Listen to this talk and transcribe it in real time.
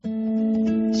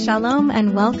Shalom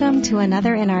and welcome to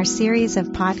another in our series of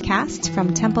podcasts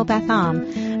from Temple Beth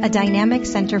Am, a dynamic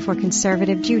center for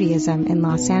conservative Judaism in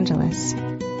Los Angeles.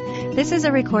 This is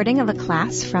a recording of a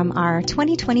class from our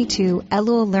 2022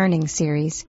 Elul Learning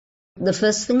Series. The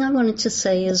first thing I wanted to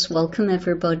say is welcome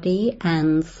everybody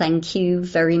and thank you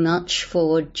very much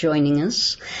for joining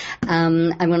us.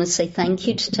 I want to say thank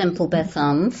you to Temple Beth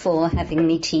Am for having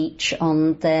me teach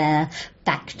on their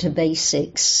Back to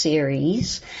Basics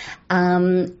series.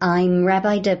 I'm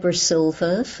Rabbi Deborah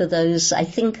Silver. For those, I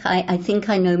think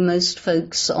I know most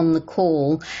folks on the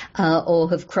call, or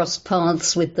have crossed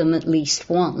paths with them at least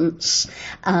once.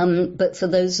 But for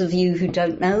those of you who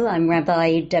don't know, I'm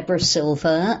Rabbi Deborah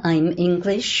Silver. I'm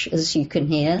English, as you can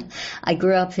hear. I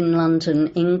grew up in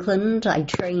London, England. I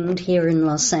trained here in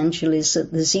Los Angeles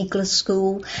at the Ziegler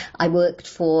School. I worked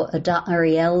for Adat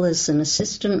Ariel as an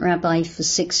assistant rabbi for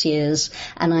 6 years.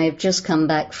 And I have just come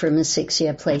back from a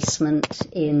 6-year placement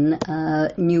in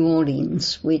New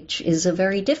Orleans, which is a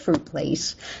very different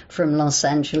place from Los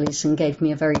Angeles and gave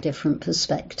me a very different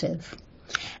perspective.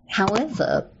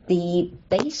 However, the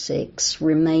basics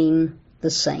remain the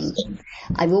same.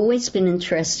 I've always been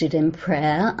interested in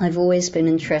prayer. I've always been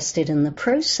interested in the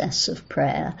process of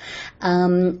prayer.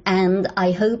 And I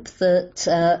hope that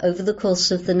over the course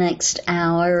of the next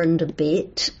hour and a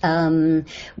bit,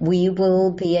 we will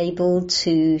be able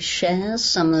to share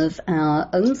some of our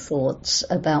own thoughts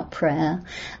about prayer.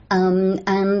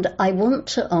 And I want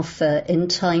to offer, in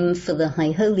time for the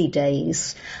High Holy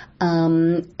Days,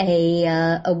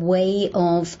 a way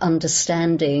of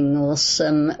understanding or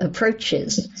some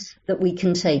approaches that we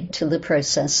can take to the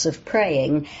process of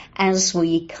praying as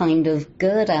we kind of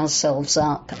gird ourselves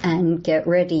up and get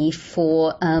ready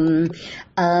for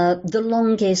the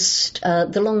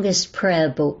longest prayer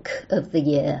book of the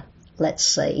year. Let's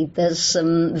say there's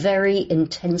some very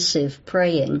intensive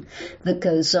praying that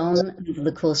goes on over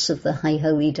the course of the High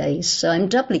Holy Days. So I'm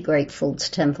doubly grateful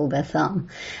to Temple Beth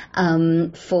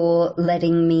Am for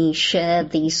letting me share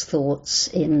these thoughts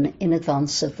in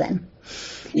advance of them.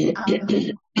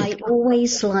 I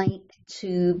always like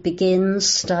to begin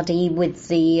study with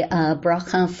the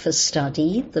bracha for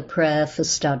study, the prayer for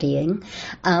studying.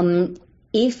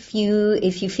 If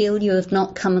you feel you have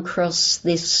not come across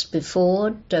this before,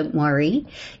 don't worry.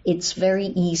 It's very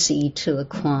easy to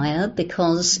acquire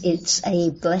because it's a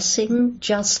blessing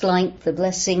just like the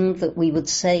blessing that we would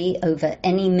say over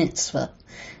any mitzvah.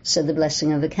 So the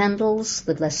blessing over candles,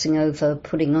 the blessing over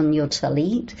putting on your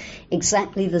talit,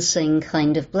 exactly the same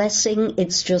kind of blessing.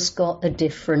 It's just got a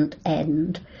different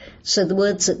end. So the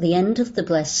words at the end of the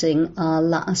blessing are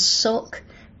la'asok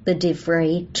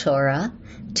b'divrei Torah,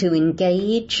 to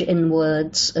engage in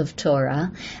words of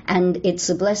Torah, and it's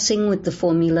a blessing with the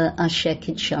formula Asher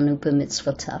Kidshanu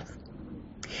b'mitzvotav.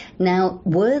 Now,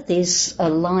 were this a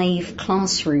live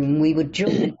classroom, we would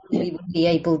join, we would be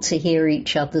able to hear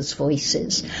each other's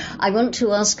voices. I want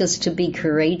to ask us to be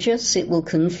courageous. It will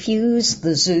confuse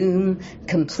the Zoom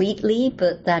completely,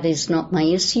 but that is not my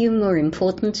issue. More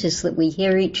important is that we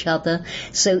hear each other.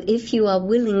 So if you are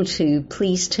willing to,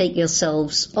 please take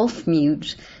yourselves off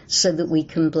mute so that we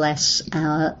can bless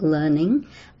our learning,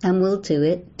 and we'll do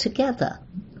it together.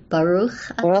 Baruch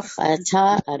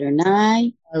atah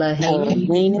Adonai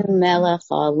Eloheinu melech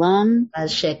haolam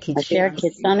asher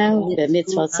kitzanu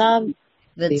b'mitzvotav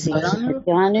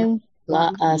v'tzivanu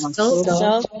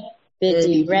la'asok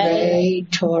b'divrei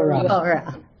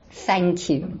Torah. Thank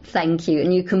you.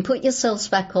 And you can put yourselves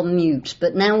back on mute,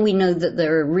 but now we know that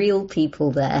there are real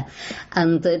people there,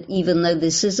 and that even though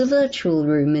this is a virtual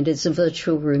room, it is a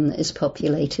virtual room that is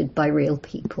populated by real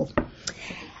people.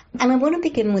 And I want to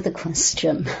begin with a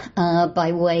question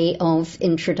by way of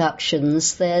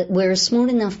introductions. We're a small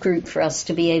enough group for us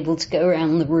to be able to go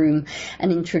around the room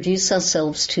and introduce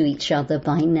ourselves to each other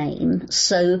by name.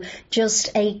 So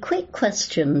just a quick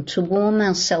question to warm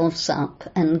ourselves up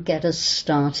and get us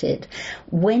started.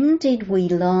 When did we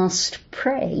last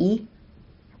pray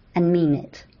and mean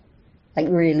it? Like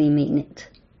really mean it?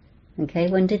 Okay,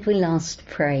 when did we last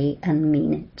pray and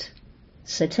mean it?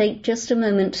 So take just a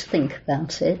moment to think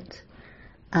about it,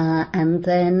 and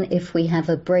then if we have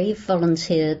a brave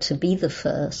volunteer to be the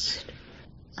first,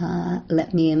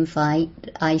 let me invite,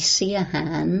 I see a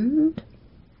hand.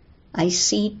 I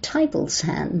see Tybel's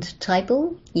hand.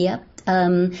 Tybel? Yep.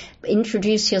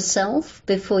 Introduce yourself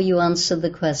before you answer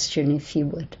the question, if you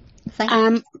would. Thank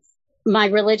you. My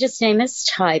religious name is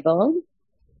Tybel.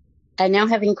 And now,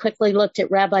 having quickly looked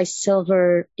at Rabbi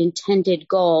Silver intended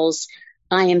goals,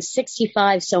 I am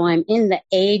 65, so I'm in the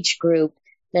age group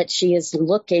that she is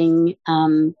looking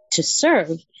to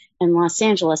serve in Los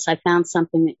Angeles. I found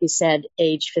something that you said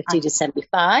age 50 to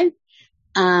 75.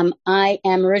 I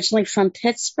am originally from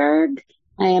Pittsburgh.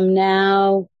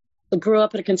 Grew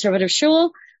up at a conservative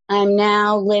shul. I'm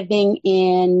now living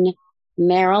in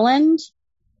Maryland.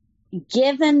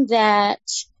 Given that,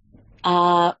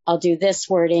 I'll do this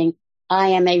wording, I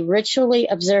am a ritually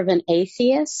observant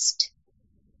atheist.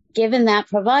 Given that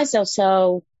proviso,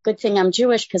 so good thing I'm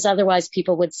Jewish, because otherwise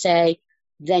people would say,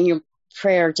 then your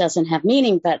prayer doesn't have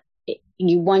meaning, but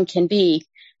one can be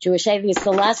Jewish atheist.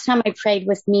 The last time I prayed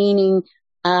with meaning,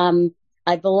 I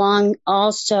do belong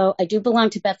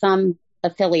to Beth Am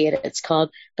affiliate, it's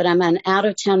called, but I'm an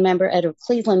out-of-town member at a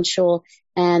Cleveland shul,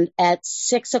 and at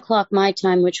 6:00 my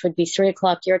time, which would be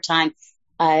 3:00 your time,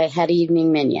 I had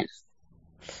evening minyan.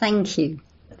 Thank you.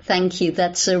 Thank you.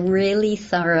 That's a really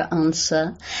thorough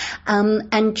answer.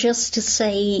 And just to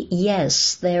say,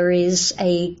 yes, there is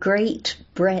a great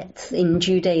breadth in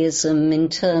Judaism in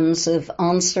terms of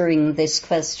answering this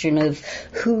question of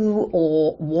who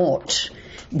or what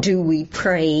do we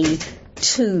pray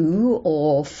to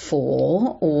or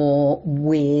for or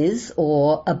with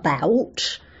or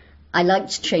about. I like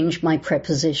to change my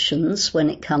prepositions when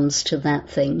it comes to that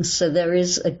thing, so there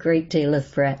is a great deal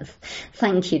of breadth.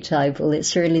 Thank you, Tybal.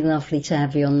 It's really lovely to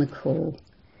have you on the call.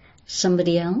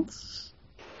 Somebody else?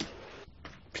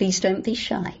 Please don't be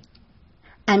shy.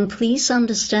 And please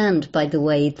understand, by the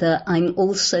way, that I'm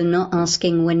also not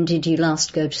asking when did you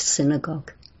last go to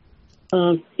synagogue.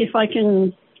 If I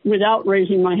can, without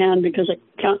raising my hand, because I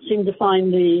can't seem to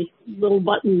find the little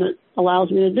button that allows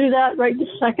me to do that right this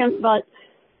second, but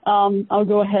I'll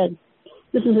go ahead.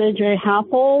 This is A.J.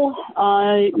 Happel.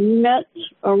 I met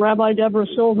Rabbi Deborah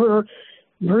Silver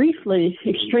briefly,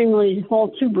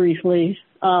 all too briefly,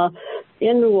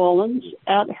 in New Orleans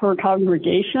at her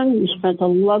congregation. We spent a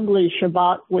lovely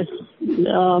Shabbat with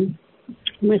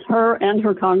her and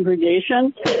her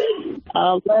congregation,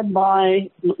 led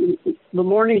by the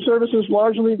morning services,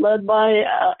 largely led by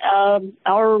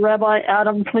our Rabbi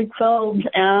Adam Klinkfeld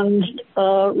and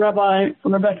Rabbi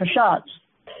Rebecca Schatz.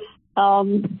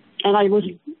 And I was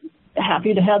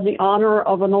happy to have the honor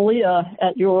of an aliyah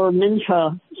at your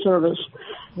Mincha service.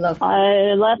 Last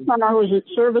time I was at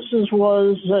services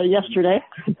was yesterday.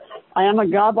 I am a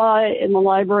gabbai in the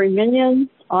library minyan.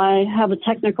 I have a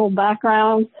technical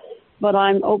background, but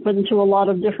I'm open to a lot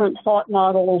of different thought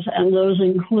models, and those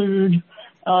include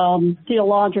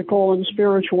theological and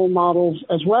spiritual models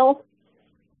as well.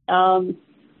 And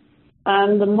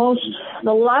the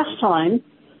last time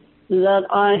that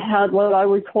I had what I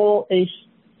would call a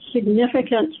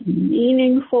significant,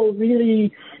 meaningful,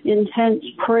 really intense,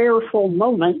 prayerful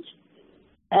moment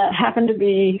happened to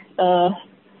be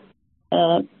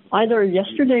either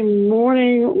yesterday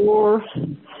morning or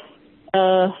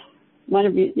might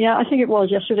have been, I think it was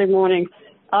yesterday morning,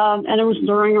 and it was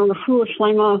during a refuah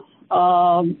shlema.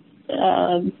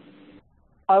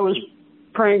 I was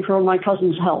praying for my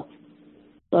cousin's health.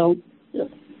 So,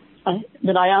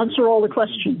 did I answer all the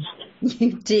questions?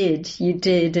 You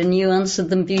did, and you answered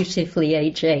them beautifully,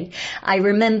 AJ. I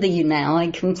remember you now, I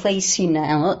can place you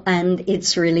now, and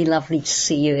it's really lovely to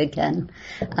see you again.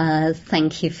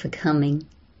 Thank you for coming.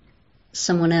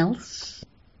 Someone else?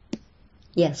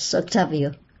 Yes,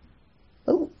 Octavio.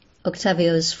 Oh,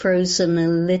 Octavio is frozen a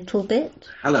little bit.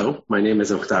 Hello, my name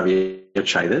is Octavio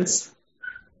Chaidez.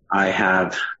 I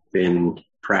have been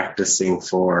practicing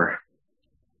for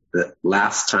the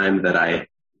last time that I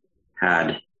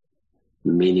had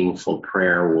meaningful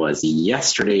prayer was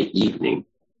yesterday evening.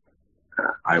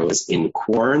 I was in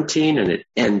quarantine and it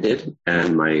ended,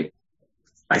 and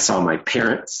I saw my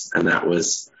parents, and that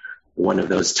was one of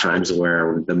those times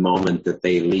where the moment that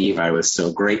they leave, I was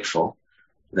so grateful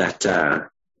that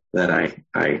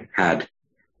I had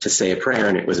to say a prayer,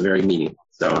 and it was very meaningful.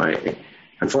 So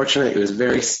unfortunately, it was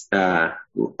very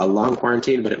a long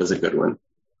quarantine, but it was a good one.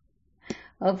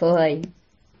 Oh boy.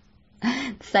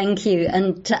 Thank you.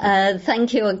 And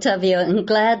thank you, Octavio. I'm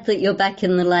glad that you're back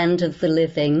in the land of the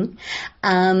living.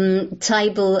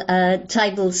 Tybal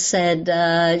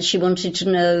said she wanted to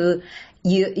know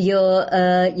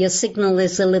your signal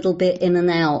is a little bit in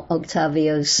and out,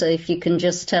 Octavio. So if you can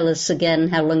just tell us again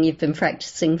how long you've been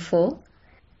practicing for,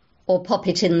 or pop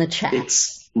it in the chat.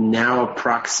 It's now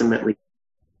approximately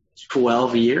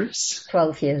 12 years.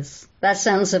 12 years. That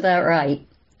sounds about right.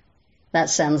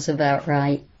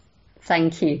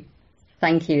 Thank you.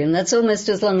 And that's almost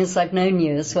as long as I've known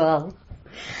you as well.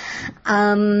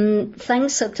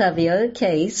 Thanks, Octavio.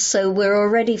 Okay, so we're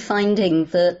already finding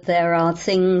that there are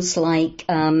things like,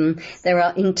 there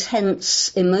are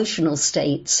intense emotional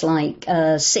states like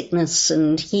sickness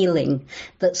and healing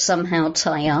that somehow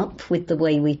tie up with the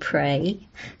way we pray.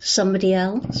 Somebody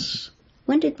else?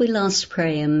 When did we last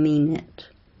pray and mean it?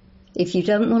 If you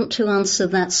don't want to answer,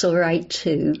 that's all right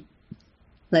too.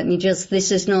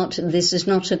 This is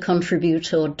not a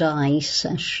contribute or die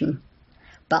session,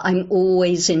 but I'm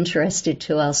always interested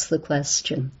to ask the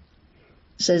question.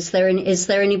 So is there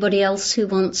anybody else who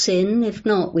wants in? If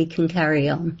not, we can carry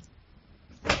on.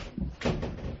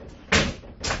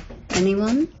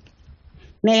 Anyone?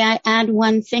 May I add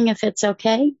one thing if it's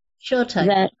okay? Sure, Ty.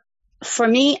 That for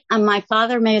me, my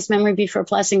father, may his memory be for a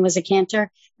blessing, was a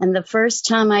cantor. And the first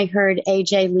time I heard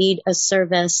AJ lead a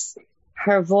service,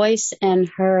 her voice and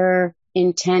her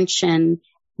intention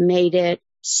made it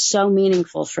so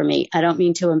meaningful for me. I don't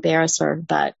mean to embarrass her,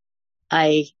 but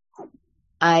I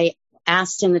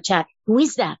asked in the chat, who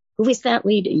is that? Who is that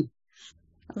leading?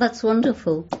 That's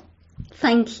wonderful.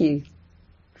 Thank you.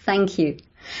 Thank you.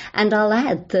 And I'll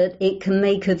add that it can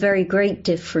make a very great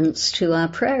difference to our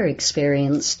prayer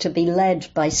experience to be led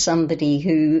by somebody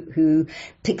who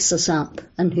picks us up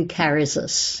and who carries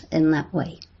us in that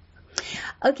way.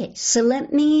 Okay, so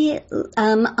let me,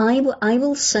 I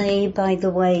will say, by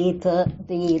the way, that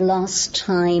the last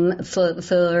time,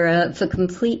 for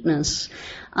completeness,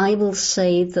 I will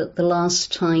say that the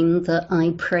last time that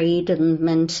I prayed and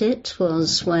meant it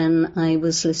was when I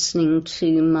was listening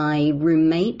to my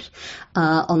roommate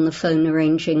on the phone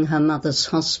arranging her mother's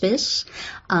hospice.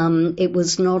 It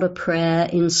was not a prayer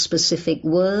in specific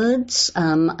words.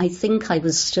 I think I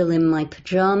was still in my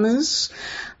pajamas.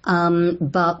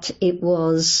 But it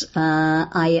was,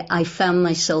 I found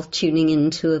myself tuning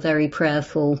into a very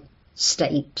prayerful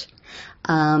state.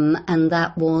 And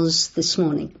that was this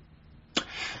morning.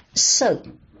 So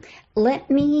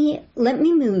let me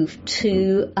move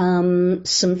to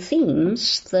some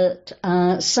themes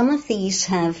that some of these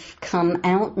have come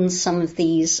out and some of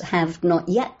these have not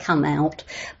yet come out,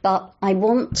 but I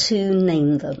want to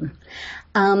name them.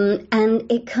 And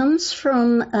it comes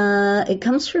from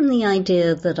the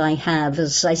idea that I have,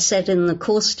 as I said in the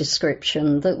course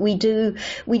description, that we do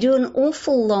an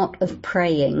awful lot of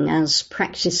praying as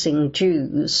practicing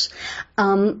Jews,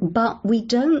 but we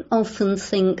don't often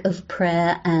think of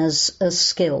prayer as a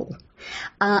skill.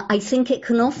 I think it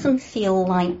can often feel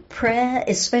like prayer,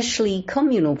 especially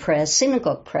communal prayer,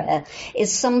 synagogue prayer,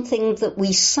 is something that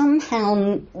we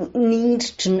somehow need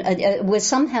to, we're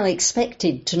somehow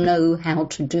expected to know how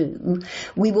to do.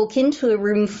 We walk into a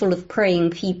room full of praying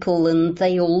people and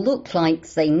they all look like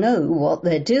they know what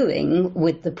they're doing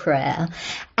with the prayer.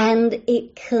 And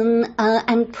it can,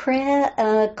 and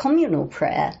prayer, communal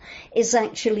prayer, is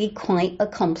actually quite a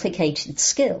complicated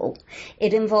skill.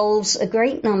 It involves a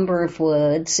great number of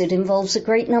words. It involves a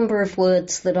great number of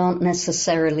words that aren't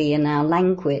necessarily in our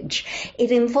language.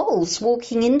 It involves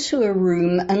walking into a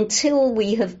room until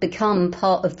we have become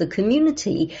part of the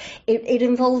community. It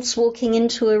involves walking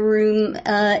into a room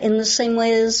in the same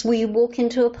way as we walk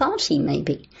into a party,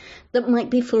 maybe, that might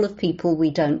be full of people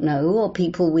we don't know or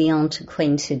people we aren't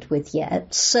acquainted with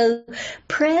yet. So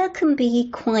prayer can be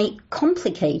quite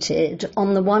complicated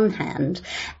on the one hand,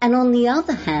 and on the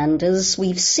other hand, as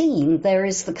we've seen, there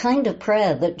is the kind of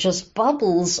prayer that just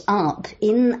bubbles up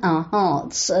in our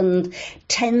hearts and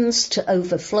tends to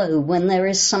overflow when there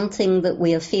is something that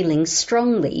we are feeling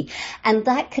strongly. And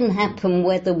that can happen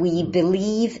whether we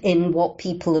believe in what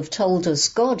people have told us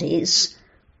God is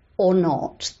or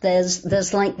not.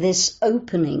 There's like this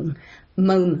opening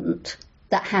moment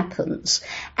that happens.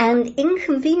 And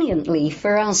inconveniently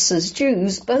for us as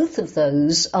Jews, both of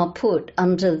those are put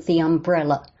under the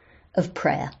umbrella of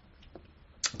prayer.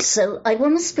 So I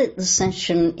want to split the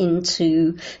session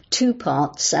into two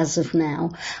parts as of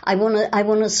now. I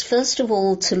want us first of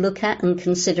all to look at and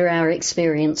consider our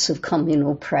experience of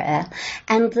communal prayer,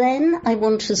 and then I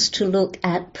want us to look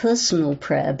at personal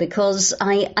prayer, because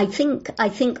I think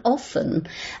often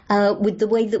with the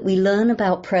way that we learn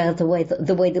about prayer, the way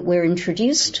that we're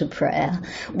introduced to prayer,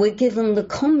 we're given the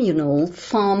communal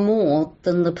far more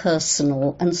than the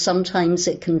personal, and sometimes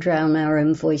it can drown our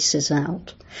own voices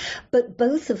out. But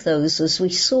both of those, as we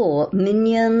saw,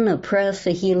 Minyan, a prayer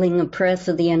for healing, a prayer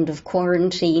for the end of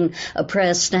quarantine, a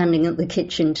prayer standing at the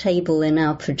kitchen table in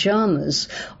our pajamas,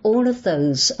 all of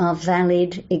those are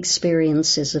valid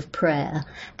experiences of prayer.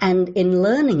 And in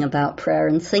learning about prayer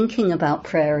and thinking about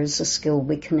prayer as a skill,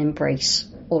 we can embrace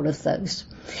all of those.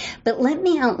 But let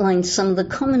me outline some of the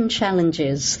common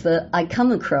challenges that I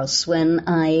come across when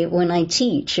I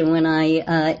teach and when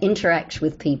I interact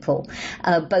with people,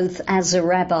 both as a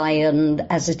rabbi and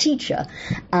as a teacher,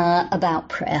 about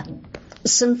prayer.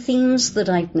 Some themes that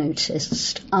I've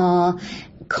noticed are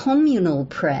communal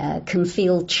prayer can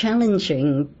feel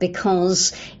challenging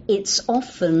because it's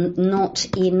often not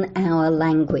in our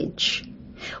language.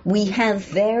 We have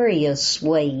various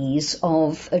ways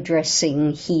of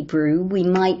addressing Hebrew. We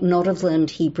might not have learned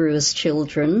Hebrew as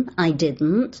children. I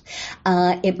didn't.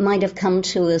 It might have come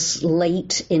to us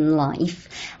late in life.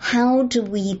 How do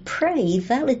we pray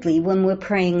validly when we're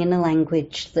praying in a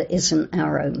language that isn't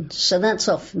our own? So that's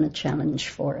often a challenge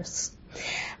for us.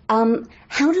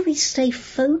 How do we stay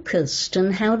focused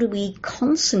and how do we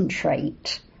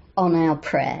concentrate on our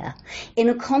prayer? In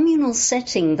a communal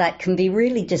setting, that can be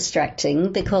really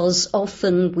distracting because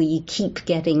often we keep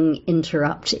getting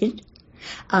interrupted.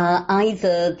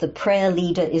 Either the prayer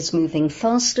leader is moving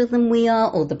faster than we are,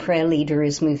 or the prayer leader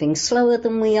is moving slower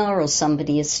than we are, or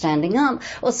somebody is standing up,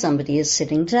 or somebody is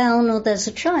sitting down, or there's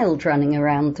a child running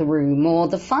around the room, or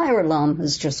the fire alarm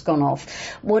has just gone off.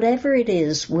 Whatever it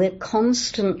is, we're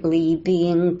constantly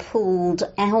being pulled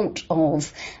out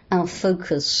of our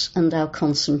focus and our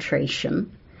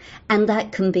concentration. And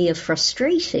that can be a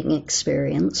frustrating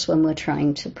experience when we're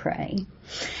trying to pray.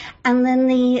 And then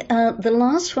the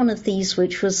last one of these,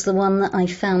 which was the one that I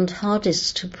found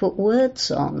hardest to put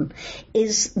words on,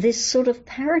 is this sort of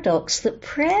paradox that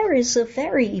prayer is a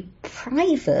very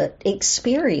private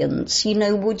experience. You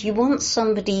know, would you want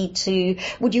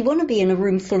to be in a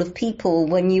room full of people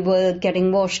when you were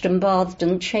getting washed and bathed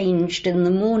and changed in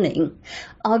the morning?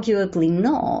 Arguably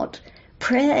not.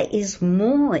 Prayer is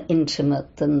more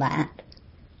intimate than that.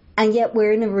 And yet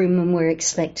we're in a room and we're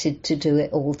expected to do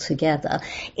it all together.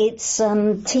 It's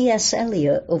T.S.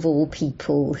 Eliot, of all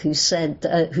people, who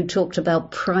talked about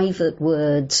private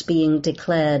words being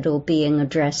declared or being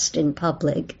addressed in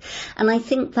public. And I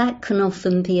think that can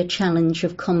often be a challenge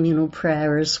of communal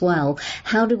prayer as well.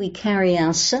 How do we carry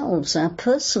ourselves, our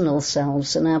personal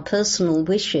selves and our personal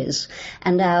wishes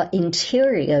and our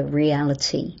interior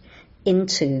reality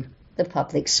into the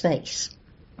public space?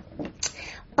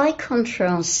 By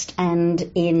contrast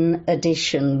and in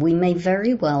addition, we may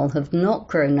very well have not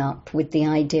grown up with the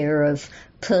idea of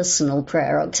personal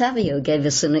prayer. Octavio gave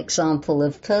us an example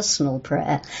of personal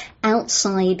prayer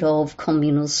outside of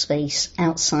communal space,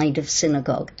 outside of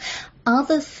synagogue.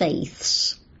 Other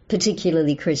faiths,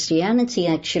 particularly Christianity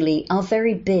actually, are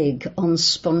very big on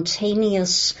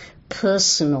spontaneous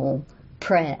personal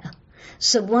prayer.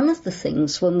 So one of the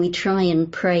things when we try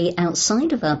and pray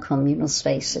outside of our communal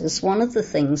spaces, one of the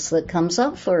things that comes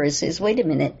up for us is, wait a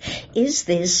minute, is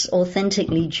this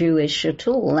authentically Jewish at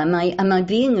all? Am I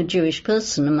being a Jewish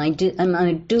person? Am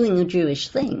I doing a Jewish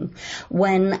thing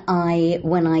when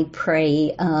I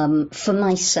pray for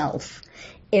myself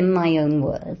in my own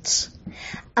words?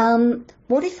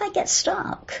 What if I get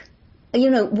stuck? You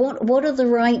know, what are the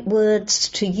right words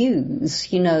to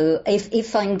use? You know,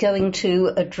 if I'm going to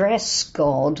address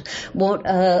God,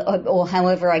 or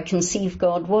however I conceive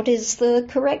God, what is the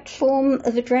correct form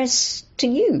of address to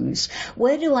use?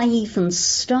 Where do I even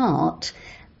start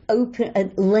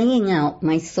laying out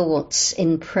my thoughts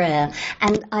in prayer?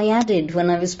 And I added, when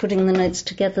I was putting the notes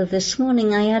together this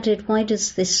morning, I added, why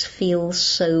does this feel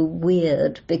so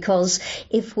weird? Because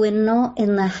if we're not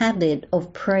in the habit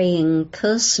of praying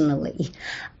personally,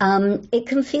 it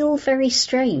can feel very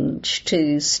strange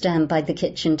to stand by the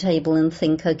kitchen table and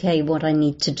think, okay, what I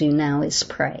need to do now is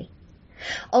pray.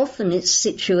 Often it's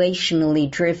situationally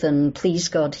driven. Please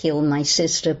God heal my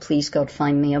sister. Please God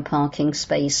find me a parking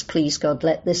space. Please God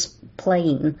let this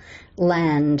plane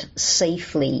land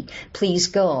safely. Please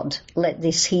God let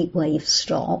this heat wave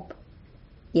stop.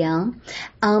 Yeah.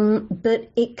 But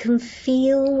it can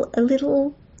feel a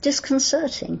little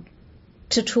disconcerting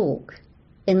to talk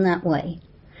in that way.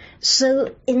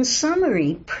 So in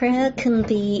summary, prayer can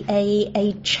be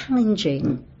a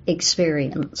challenging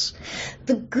experience.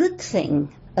 The good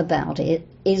thing about it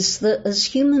is that as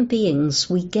human beings,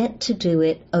 we get to do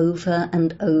it over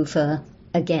and over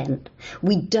again.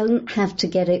 We don't have to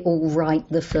get it all right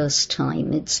the first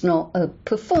time. It's not a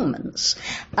performance.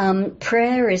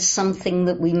 Prayer is something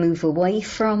that we move away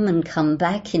from and come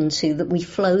back into, that we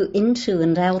flow into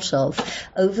and out of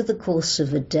over the course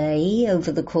of a day,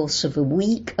 over the course of a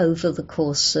week, over the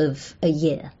course of a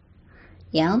year.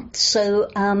 Yeah, so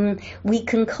we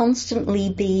can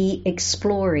constantly be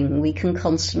exploring, we can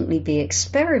constantly be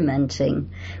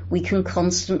experimenting, we can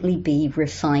constantly be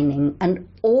refining, and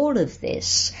all of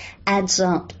this adds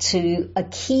up to a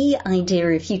key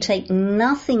idea. If you take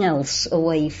nothing else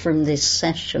away from this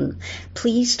session,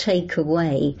 please take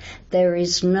away, there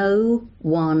is no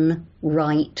one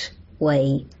right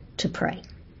way to pray.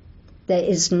 There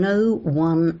is no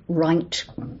one right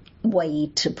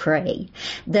way to pray.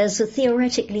 There's a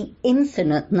theoretically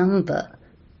infinite number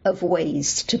of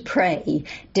ways to pray,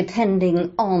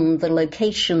 depending on the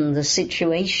location, the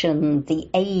situation, the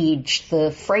age,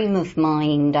 the frame of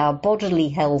mind, our bodily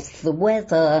health, the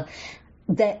weather,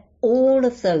 that all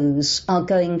of those are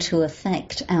going to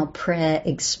affect our prayer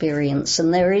experience.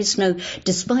 And there is no,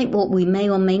 despite what we may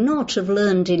or may not have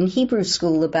learned in Hebrew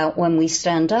school about when we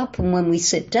stand up and when we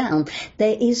sit down,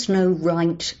 there is no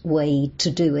right way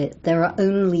to do it. There are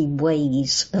only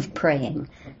ways of praying,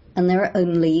 and there are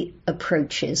only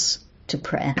approaches to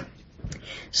prayer.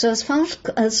 So as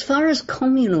far as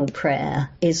communal prayer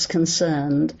is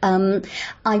concerned,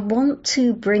 I want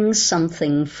to bring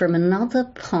something from another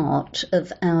part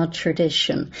of our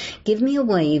tradition. Give me a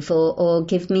wave or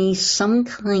give me some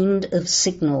kind of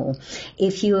signal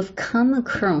if you have come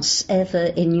across ever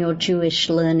in your Jewish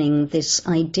learning this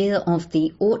idea of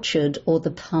the orchard or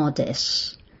the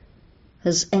pardes.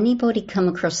 Has anybody come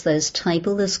across those?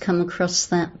 Tybal has come across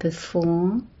that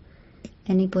before.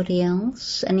 Anybody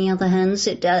else? Any other hands?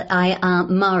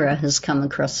 Mara has come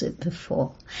across it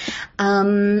before.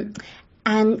 And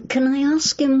can I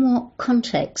ask in what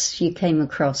context you came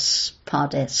across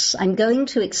pardes? I'm going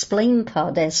to explain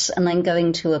pardes and I'm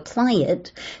going to apply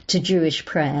it to Jewish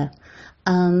prayer.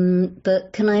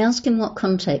 But can I ask in what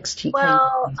context you came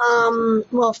across?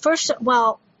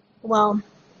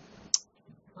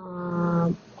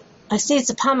 I see it's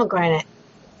a pomegranate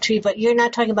tree, but you're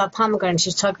not talking about pomegranates.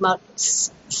 You're talking about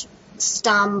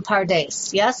stam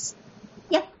pardes, yes?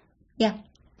 Yeah.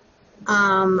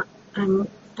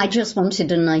 I just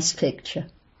wanted a nice picture.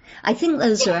 I think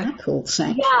those are apples,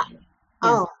 actually. Yeah.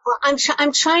 Oh, well, I'm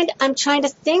trying to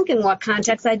think in what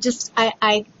context. I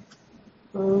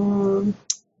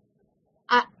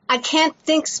can't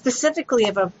think specifically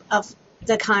of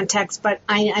the context, but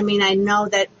I mean I know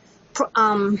that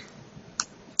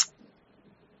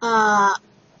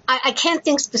I can't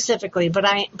think specifically, but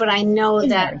I know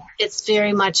that it's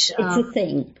very much it's a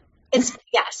thing.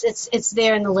 It's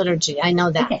there in the liturgy. I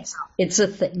know that. Okay. It's a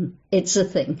thing. It's a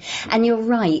thing. And you're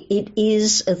right, it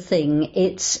is a thing.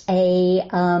 It's a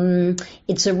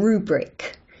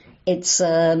rubric. It's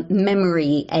a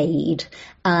memory aid,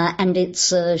 and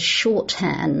it's a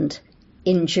shorthand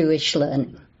in Jewish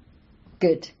learning.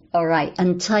 Good. All right.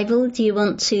 And Tybal, do you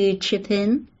want to chip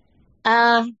in?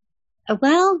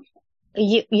 Well,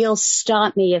 you'll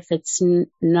stop me if it's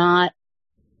not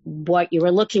what you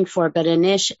were looking for, but in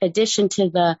addition to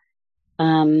the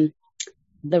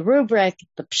rubric,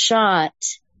 the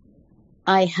pshat,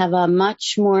 I have a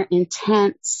much more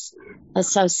intense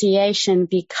association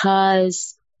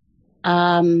because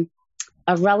a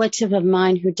relative of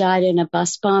mine who died in a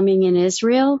bus bombing in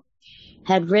Israel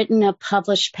had written a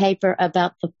published paper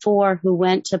about the 4 who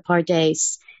went to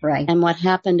Pardes. Right. And what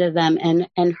happened to them. And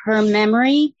her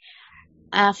memory,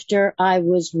 after I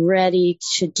was ready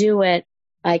to do it,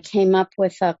 I came up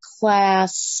with a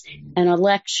class and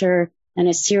and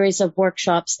a series of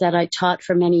workshops that I taught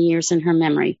for many years in her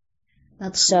memory.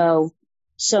 That's so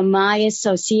my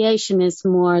association is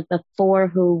more the 4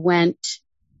 who went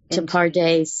to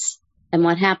Pardes and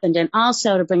what happened. And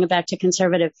also, to bring it back to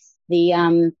conservative,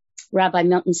 the Rabbi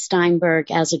Milton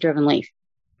Steinberg as a driven leaf.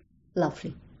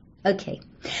 Lovely. Okay,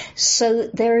 so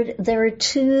there are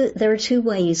two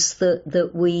ways that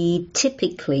we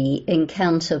typically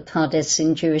encounter pardes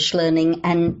in Jewish learning,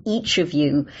 and each of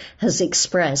you has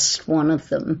expressed one of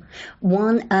them.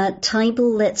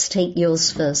 Tybal, let's take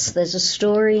yours first. There's a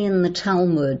story in the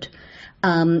Talmud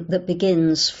that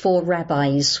begins 4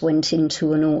 rabbis went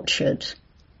into an orchard.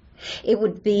 It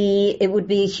would be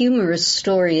a humorous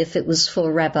story if it was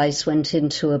 4 rabbis went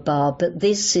into a bar, but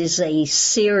this is a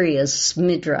serious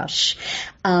midrash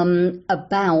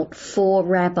about 4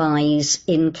 rabbis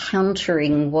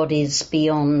encountering what is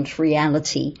beyond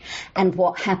reality and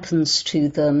what happens to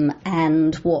them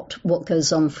and what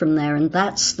goes on from there. And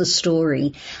that's the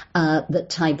story that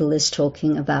Tybal is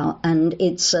talking about. And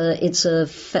it's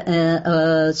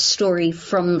a story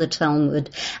from the Talmud.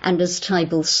 And as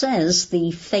Tybal says, the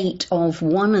fate of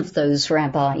one of those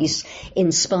rabbis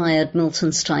inspired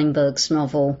Milton Steinberg's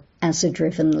novel As a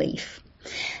Driven Leaf.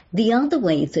 The other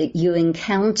way that you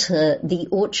encounter the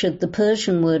orchard, the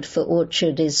Persian word for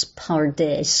orchard is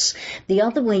pardes. The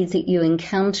other way that you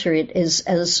encounter it is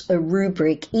as a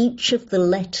rubric. Each of the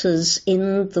letters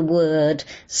in the word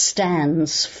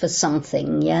stands for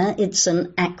something, yeah? It's an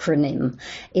acronym.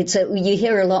 You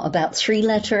hear a lot about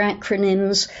 3-letter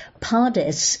acronyms.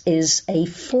 Pardes is a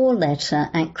 4-letter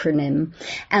acronym,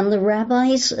 and the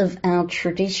rabbis of our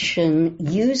tradition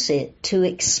use it to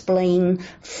explain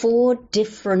 4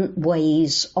 different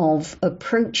ways of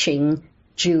approaching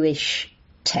Jewish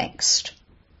text.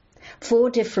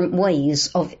 4 different ways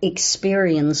of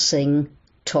experiencing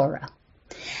Torah.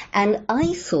 And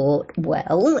I thought,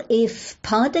 well, if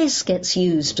Pardes gets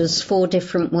used as 4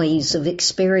 different ways of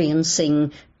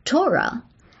experiencing Torah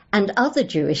and other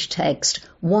Jewish texts,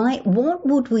 what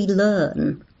would we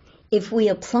learn if we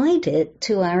applied it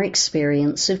to our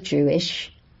experience of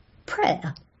Jewish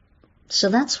prayer? So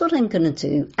that's what I'm going to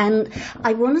do. And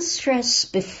I want to stress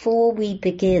before we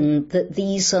begin that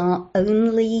these are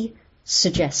only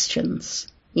suggestions.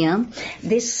 Yeah,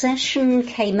 this session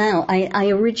came out. I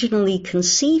originally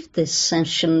conceived this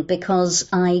session because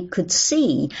I could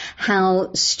see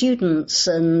how students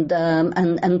and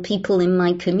people in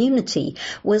my community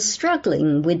were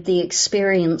struggling with the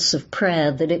experience of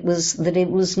prayer. That it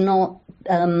was not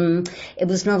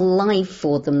alive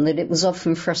for them. That it was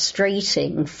often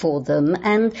frustrating for them.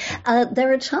 And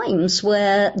there are times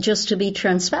where, just to be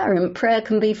transparent, prayer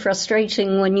can be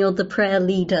frustrating when you're the prayer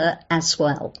leader as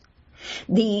well.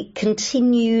 The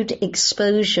continued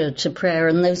exposure to prayer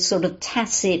and those sort of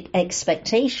tacit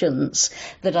expectations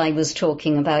that I was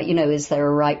talking about, is there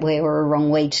a right way or a wrong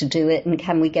way to do it, and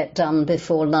can we get done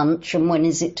before lunch, and when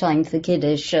is it time for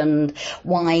Kiddush, and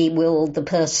why will the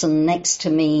person next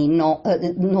to me not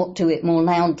do it more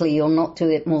loudly or not do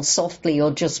it more softly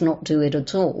or just not do it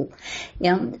at all.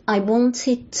 I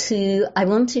wanted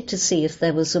to see if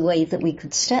there was a way that we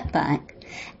could step back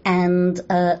and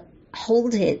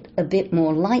hold it a bit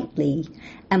more lightly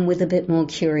and with a bit more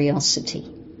curiosity.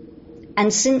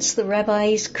 And since the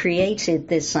rabbis created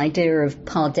this idea of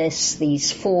Pardes,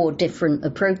 these 4 different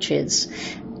approaches,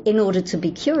 in order to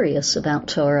be curious about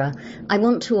Torah, I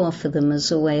want to offer them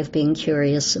as a way of being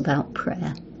curious about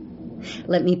prayer.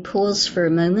 Let me pause for a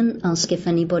moment, ask if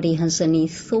anybody has any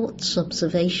thoughts,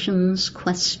 observations,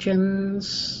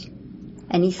 questions.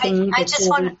 Anything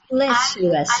bless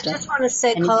you, Esther. I just want to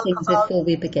say, anything before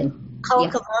we begin. Kol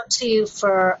Kavod to you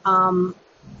for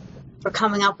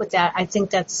coming up with that. I think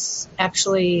that's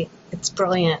actually, it's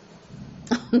brilliant.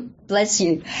 Bless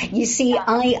you. You see,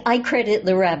 I credit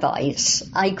the rabbis.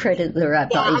 Yeah,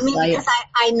 because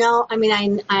I know.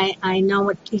 I know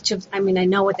what I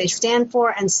know what they stand for,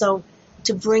 and so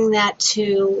to bring that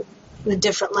to the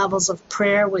different levels of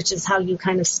prayer, which is how you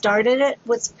kind of started it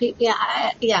with people.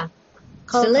 Yeah.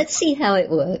 So let's see how it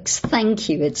works. Thank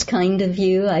you. It's kind of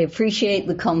you. I appreciate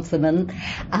the compliment.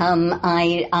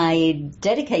 I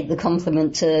dedicate the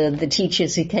compliment to the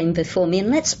teachers who came before me,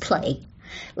 and let's play.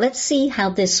 Let's see how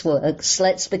this works.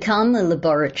 Let's become a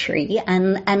laboratory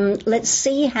and let's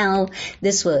see how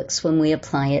this works when we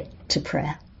apply it to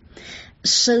prayer.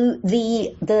 So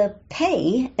the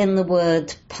pei in the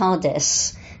word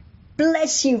Pardes,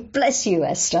 bless you,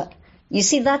 Esther. You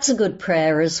see, that's a good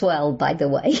prayer as well, by the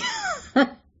way.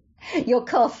 You're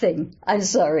coughing. I'm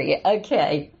sorry.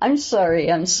 Okay. I'm sorry.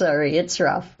 It's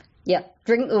rough. Yep.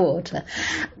 Drink the water.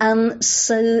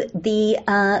 So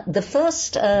the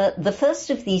first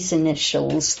of these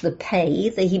initials, the pei,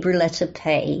 the Hebrew letter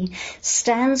pei,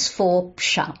 stands for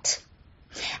pshat.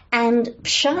 And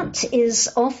pshat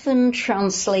is often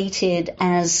translated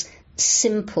as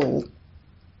simple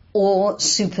or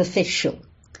superficial.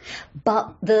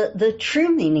 But the true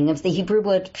meaning of the Hebrew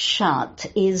word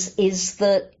pshat is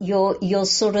that you're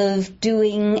sort of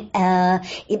doing,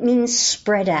 it means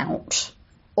spread out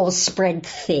or spread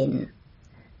thin.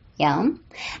 Yeah.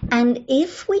 And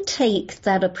if we take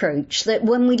that approach, that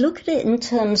when we look at it in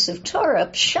terms of Torah,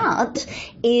 pshat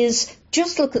is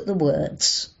just look at the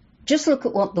words. Just look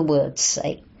at what the words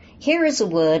say. Here is a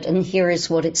word and here is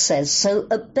what it says. So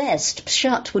at best,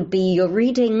 pshat would be you're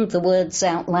reading the words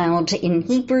out loud in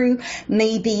Hebrew,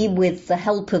 maybe with the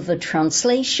help of a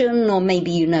translation, or maybe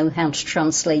you know how to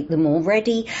translate them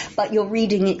already, but your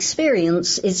reading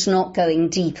experience is not going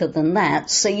deeper than that.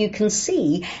 So you can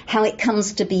see how it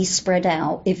comes to be spread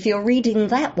out. If you're reading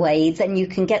that way, then you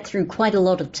can get through quite a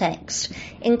lot of text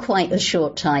in quite a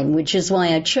short time, which is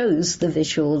why I chose the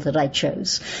visual that I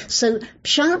chose. So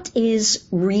pshat is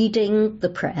reading the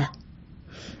prayer.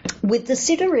 With the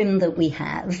Siddurim that we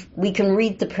have, we can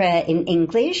read the prayer in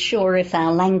English, or if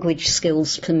our language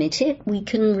skills permit it, we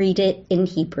can read it in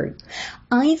Hebrew.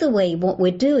 Either way, what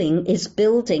we're doing is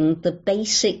building the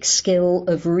basic skill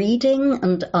of reading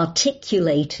and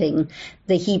articulating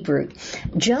the Hebrew.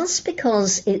 Just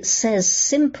because it says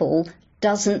simple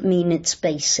doesn't mean it's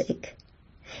basic.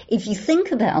 If you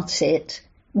think about it,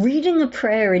 reading a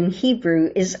prayer in Hebrew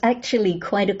is actually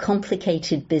quite a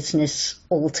complicated business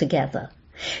altogether.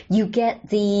 You get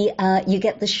the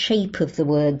shape of the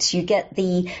words, you get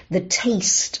the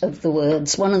taste of the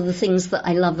words. One of the things that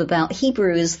I love about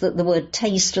Hebrew is that the word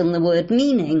taste and the word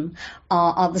meaning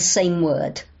are the same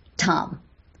word, tam.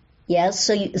 Yeah,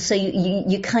 so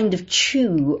you kind of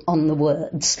chew on the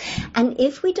words. And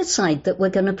if we decide that we're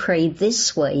going to pray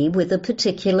this way with a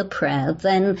particular prayer,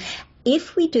 then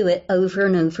if we do it over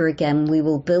and over again, we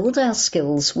will build our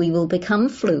skills, we will become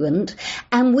fluent,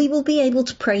 and we will be able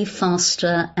to pray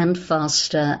faster and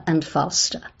faster and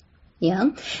faster.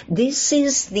 Yeah, this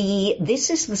is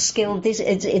the skill.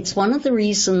 It's one of the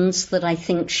reasons that I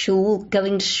think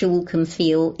going to shul can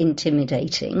feel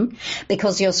intimidating,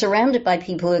 because you're surrounded by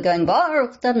people who are going,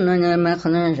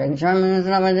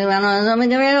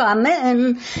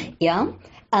 Amen. Yeah.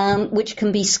 Which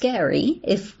can be scary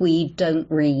if we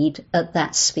don't read at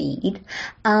that speed.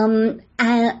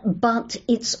 But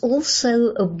it's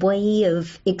also a way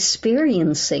of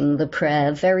experiencing the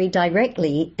prayer very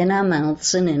directly in our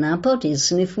mouths and in our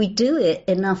bodies. And if we do it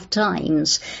enough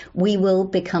times, we will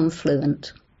become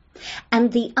fluent.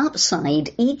 And the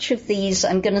upside,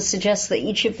 I'm going to suggest that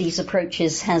each of these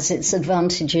approaches has its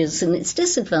advantages and its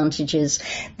disadvantages.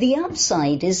 The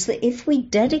upside is that if we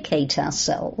dedicate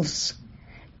ourselves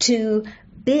to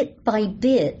bit by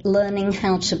bit learning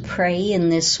how to pray in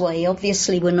this way,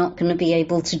 obviously we're not going to be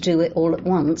able to do it all at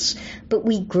once, but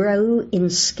we grow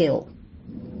in skill.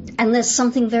 And there's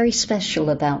something very special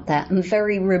about that and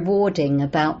very rewarding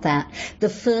about that. The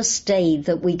first day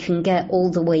that we can get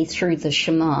all the way through the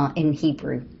Shema in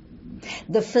Hebrew.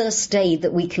 The first day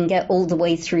that we can get all the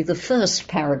way through the first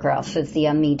paragraph of the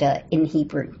Amidah in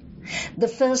Hebrew. The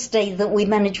first day that we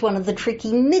manage one of the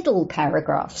tricky middle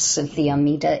paragraphs of the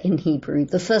Amidah in Hebrew,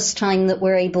 the first time that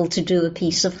we're able to do a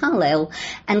piece of Hallel,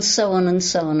 and so on and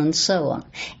so on and so on.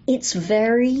 It's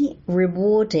very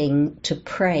rewarding to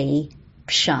pray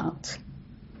Pshat.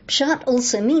 Pshat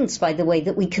also means, by the way,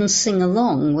 that we can sing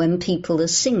along when people are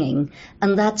singing,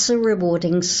 and that's a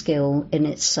rewarding skill in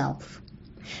itself.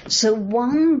 So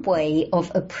one way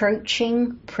of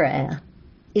approaching prayer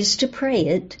is to pray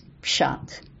it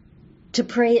Pshat. To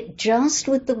pray it just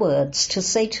with the words, to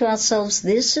say to ourselves,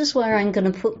 this is where I'm going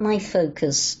to put my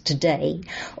focus today,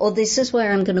 or this is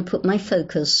where I'm going to put my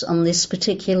focus on this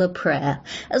particular prayer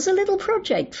as a little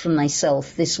project for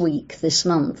myself this week, this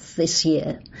month, this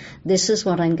year. This is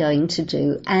what I'm going to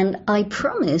do. And I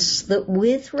promise that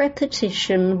with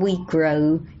repetition, we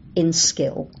grow in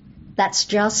skill. That's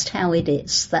just how it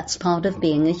is. That's part of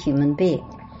being a human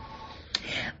being.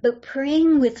 But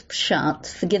praying with Pshat,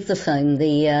 forgive the phone,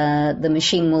 the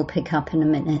machine will pick up in a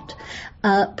minute.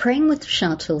 Praying with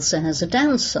Pshat also has a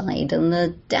downside, and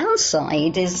the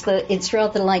downside is that it's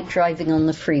rather like driving on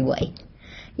the freeway.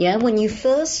 Yeah, when you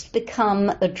first become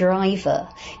a driver,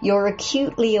 you're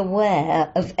acutely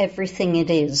aware of everything it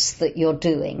is that you're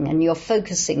doing, and you're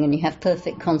focusing and you have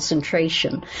perfect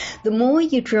concentration. The more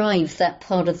you drive that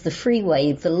part of the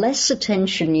freeway, the less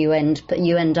attention you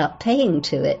end up paying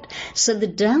to it. So the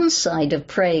downside of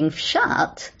praying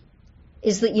Pshat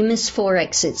is that you miss 4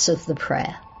 exits of the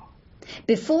prayer.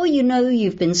 Before you know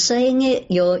you've been saying it,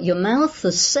 your mouth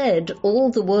has said all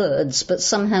the words, but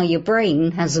somehow your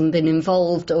brain hasn't been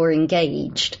involved or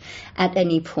engaged at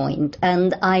any point.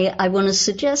 And I want to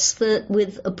suggest that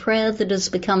with a prayer that has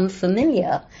become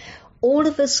familiar, all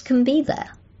of us can be there,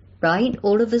 right?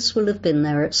 All of us will have been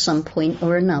there at some point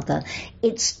or another.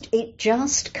 It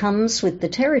just comes with the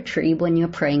territory when you're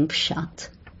praying Pshat.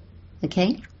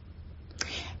 Okay?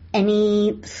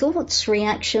 Any thoughts,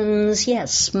 reactions?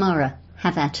 Yes, Mara,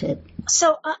 have at it.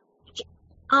 So,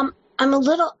 I'm a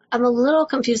little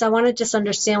confused. I want to just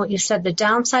understand what you said. The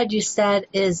downside you said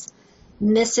is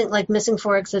missing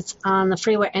 4 exits on the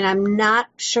freeway, and I'm not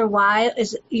sure why.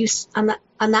 I'm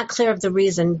not clear of the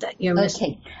reason that you're missing.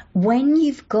 Okay, when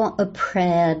you've got a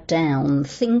prayer down,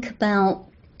 think about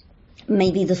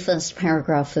maybe the first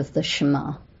paragraph of the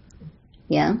Shema.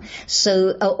 Yeah,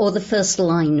 so, or the first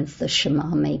line of the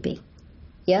Shema, maybe.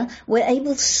 Yeah, we're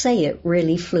able to say it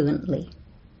really fluently.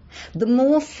 The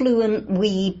more fluent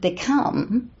we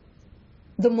become,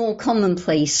 the more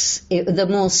commonplace, the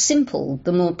more simple,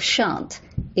 the more pshat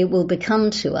it will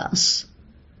become to us.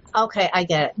 Okay, I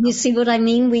get it. You see what I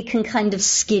mean? We can kind of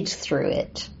skid through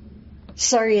it.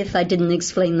 Sorry if I didn't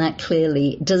explain that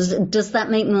clearly. Does that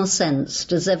make more sense?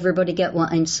 Does everybody get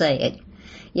what I'm saying?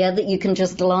 Yeah, that you can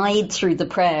just glide through the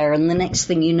prayer, and the next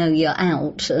thing you know, you're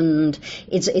out, and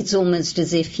it's almost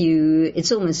as if you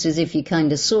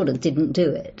kind of sort of didn't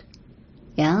do it.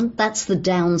 Yeah, that's the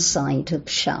downside of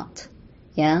Pshat.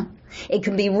 Yeah, it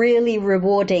can be really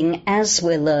rewarding as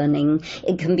we're learning.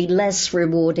 It can be less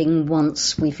rewarding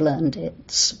once we've learned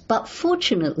it. But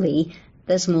fortunately,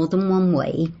 there's more than one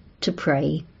way to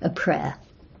pray a prayer.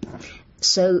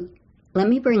 So let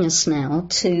me bring us now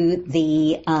to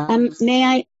the...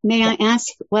 May I ask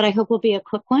what I hope will be a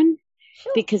quick one?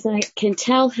 because I can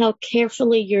tell how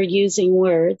carefully you're using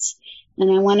words. And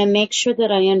I want to make sure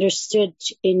that I understood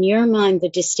in your mind the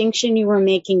distinction you were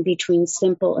making between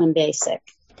simple and basic.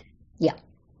 Yeah.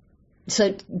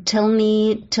 So tell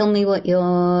me what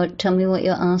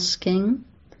you're asking.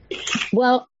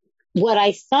 Well, what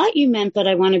I thought you meant, but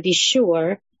I want to be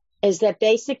sure, is that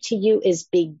basic to you is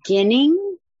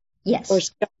beginning. Yes. Or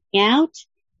starting out.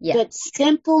 Yeah. But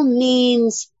simple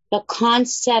means the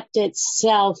concept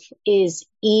itself is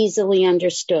easily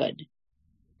understood.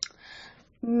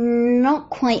 Not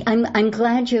quite. I'm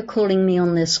glad you're calling me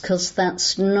on this, because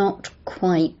that's not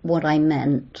quite what I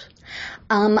meant.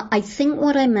 I think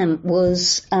what I meant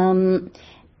was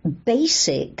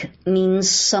basic means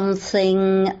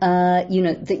something that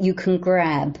you can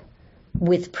grab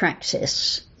with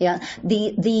practice. Yeah.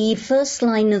 The first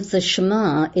line of the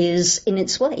Shema is, in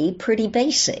its way, pretty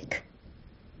basic,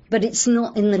 but it's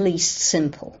not in the least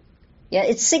simple. Yeah,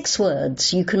 it's 6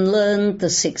 words. You can learn the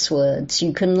 6 words.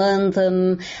 You can learn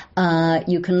them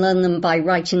by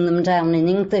writing them down in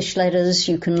English letters.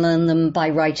 You can learn them by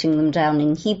writing them down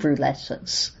in Hebrew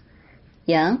letters.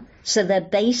 Yeah? So they're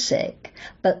basic,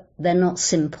 but they're not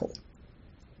simple.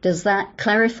 Does that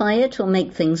clarify it or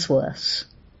make things worse?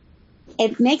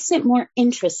 It makes it more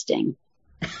interesting.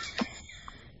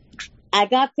 I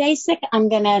got basic. I'm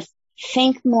going to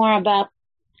think more about,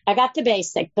 I got the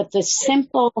basic, but the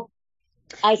simple,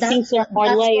 I think there are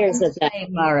more layers of that.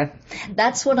 Mara.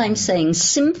 That's what I'm saying.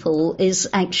 Simple is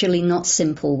actually not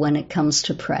simple when it comes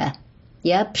to prayer.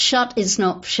 Yeah, pshat is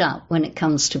not pshat when it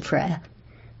comes to prayer.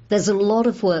 There's a lot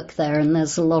of work there, and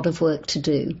there's a lot of work to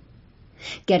do.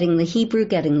 Getting the Hebrew,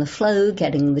 getting the flow,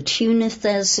 getting the tune if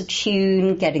there's a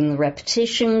tune, getting the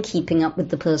repetition, keeping up with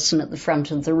the person at the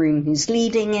front of the room who's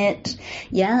leading it.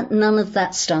 Yeah, none of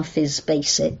that stuff is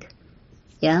basic.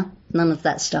 Yeah, none of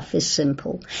that stuff is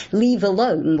simple. Leave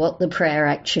alone what the prayer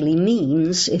actually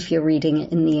means if you're reading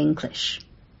it in the English.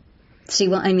 See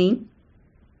what I mean?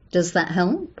 Does that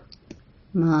help?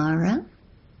 Mara?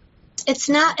 It's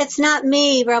not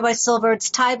me, Rabbi Silver. It's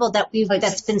Tybal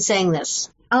that's been saying this.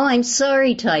 Oh, I'm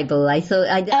sorry, Tybal. I thought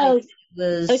I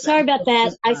was. Oh, sorry about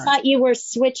that. I thought you were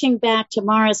switching back to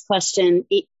Mara's question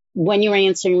when you were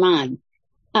answering mine.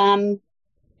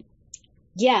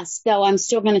 Yes, though I'm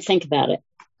still going to think about it.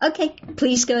 Okay,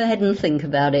 please go ahead and think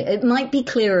about it. It might be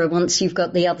clearer once you've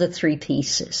got the other 3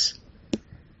 pieces.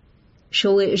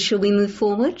 Shall we move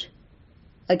forward?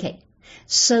 Okay,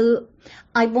 so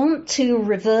I want to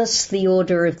reverse the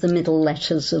order of the middle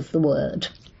letters of the word.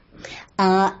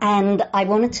 And I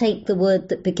want to take the word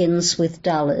that begins with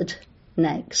Daled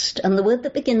next. And the word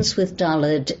that begins with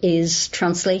Daled is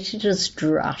translated as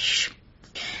drush.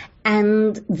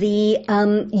 And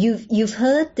you've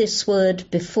heard this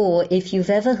word before if you've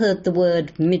ever heard the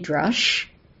word midrash,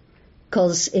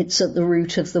 because it's at the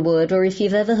root of the word, or if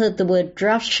you've ever heard the word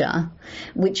drasha,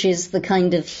 which is the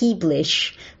kind of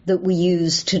Heblish that we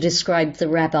use to describe the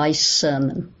rabbi's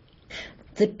sermon.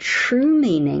 The true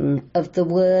meaning of the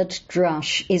word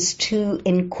drush is to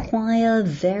inquire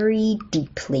very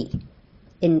deeply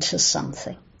into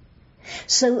something.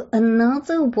 So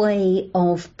another way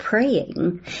of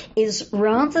praying is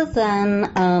rather than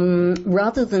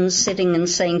sitting and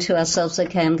saying to ourselves,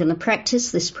 okay, I'm going to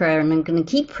practice this prayer and I'm going to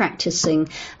keep practicing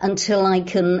until I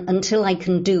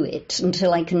can do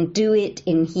it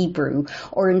in Hebrew,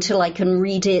 or until I can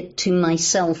read it to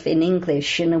myself in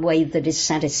English in a way that is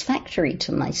satisfactory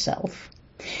to myself.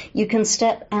 You can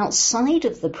step outside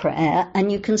of the prayer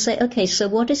and you can say, okay, so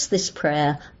what is this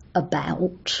prayer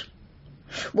about?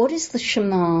 What is the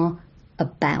Shema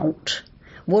about?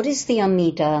 What is the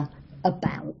Amidah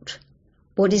about?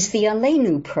 What is the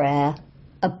Aleinu prayer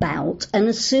about? And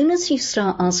as soon as you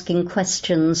start asking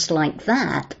questions like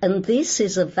that, and this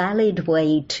is a valid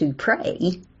way to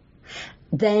pray,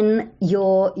 then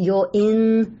you're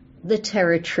in the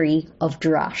territory of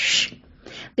drush.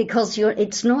 Because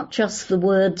it's not just the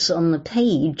words on the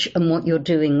page and what you're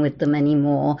doing with them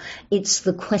anymore. It's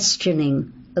the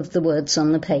questioning of the words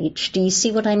on the page. Do you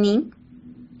see what I mean?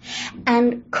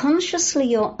 And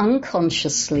consciously or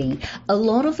unconsciously, a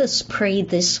lot of us pray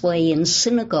this way in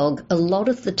synagogue a lot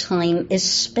of the time,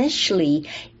 especially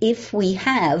if we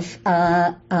have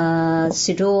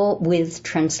Siddur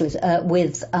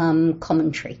with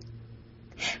commentary.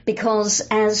 Because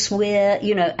as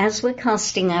we're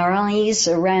casting our eyes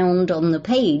around on the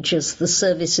page as the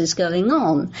service is going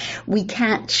on, we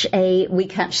catch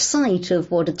sight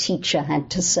of what a teacher had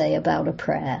to say about a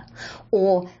prayer,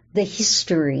 or the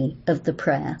history of the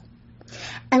prayer.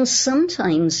 And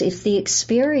sometimes if the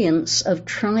experience of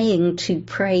trying to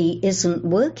pray isn't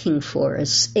working for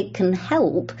us, it can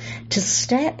help to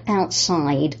step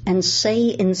outside and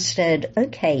say instead,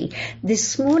 okay,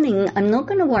 this morning I'm not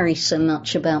going to worry so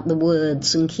much about the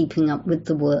words and keeping up with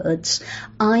the words.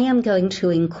 I am going to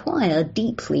inquire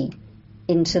deeply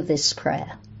into this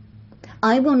prayer.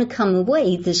 I want to come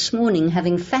away this morning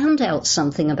having found out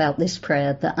something about this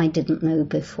prayer that I didn't know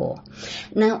before.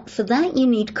 Now, for that you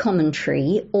need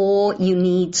commentary, or you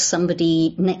need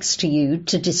somebody next to you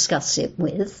to discuss it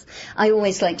with. I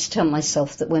always like to tell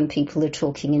myself that when people are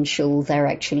talking in shul, they're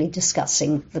actually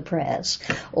discussing the prayers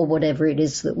or whatever it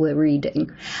is that we're reading.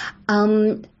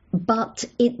 But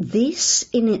this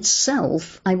in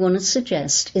itself, I want to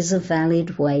suggest, is a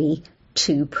valid way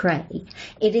to pray.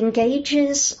 It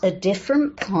engages a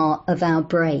different part of our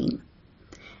brain.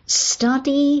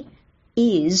 Study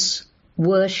is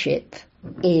worship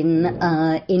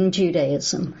in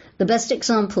Judaism. The best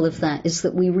example of that is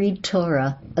that we read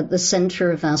Torah at the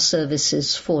center of our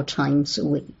services 4 times a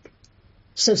week.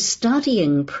 So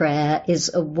studying prayer is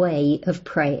a way of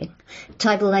praying.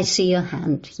 Tybal, I see your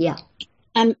hand. Yeah.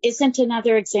 Isn't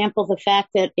another example the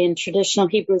fact that in traditional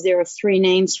Hebrew there are 3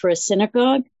 names for a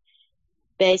synagogue?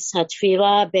 Beis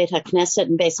HaTfilah, Beit HaKnesset,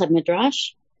 and Beis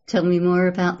HaMidrash. Tell me more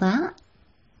about that.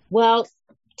 Well,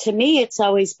 to me, it's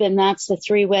always been that's the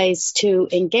 3 ways to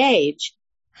engage,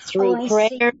 through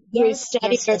prayer, through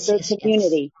study, or through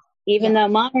community. Even though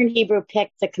modern Hebrew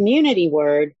picked the community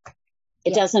word,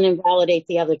 it doesn't invalidate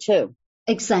the other 2.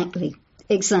 Exactly.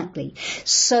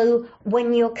 So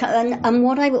when you're, and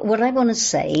what I want to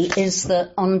say is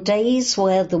that on days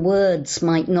where the words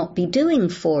might not be doing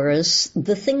for us,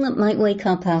 the thing that might wake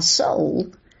up our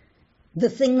soul, the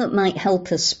thing that might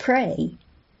help us pray,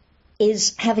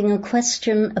 is having a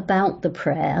question about the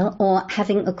prayer or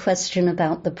having a question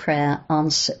about the prayer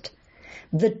answered.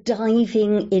 The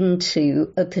diving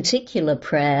into a particular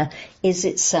prayer is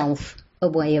itself a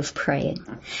way of praying.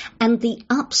 And the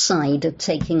upside of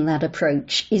taking that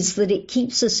approach is that it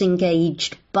keeps us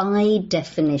engaged by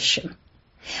definition.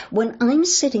 When I'm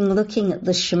sitting looking at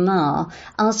the Shema,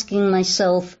 asking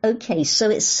myself, okay,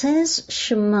 so it says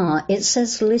Shema, it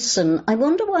says listen. I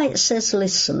wonder why it says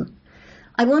listen.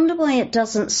 I wonder why it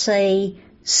doesn't say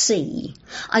see.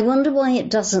 I wonder why it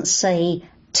doesn't say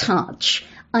touch.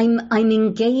 I'm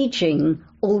engaging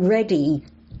already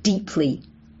deeply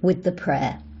with the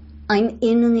prayer. I'm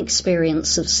in an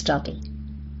experience of study.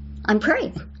 I'm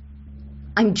praying.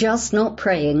 I'm just not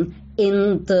praying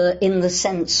in the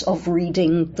sense of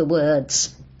reading the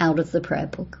words out of the prayer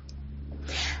book.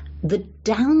 The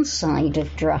downside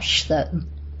of drush, though,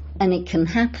 and it can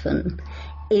happen,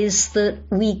 is that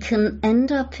we can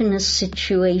end up in a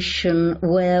situation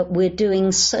where we're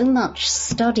doing so much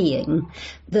studying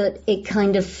that it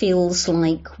kind of feels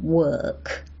like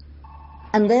work.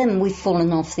 And then we've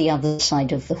fallen off the other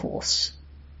side of the horse.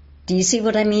 Do you see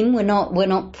what I mean? We're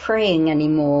not praying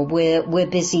anymore. We're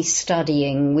busy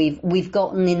studying. We've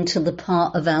gotten into the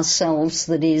part of ourselves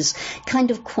that is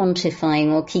kind of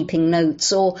quantifying or keeping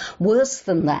notes, or worse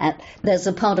than that, there's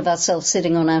a part of ourselves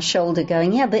sitting on our shoulder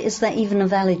going, yeah, but is that even a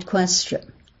valid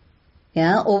question?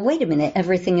 Yeah, or wait a minute,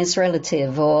 everything is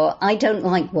relative, or I don't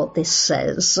like what this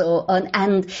says,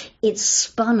 and it's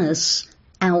spun us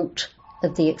out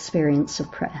of the experience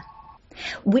of prayer.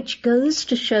 Which goes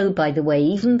to show, by the way,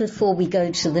 even before we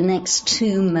go to the next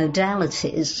 2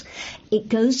 modalities, it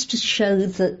goes to show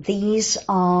that these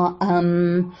are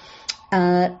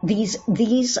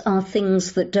these are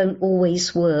things that don't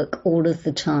always work all of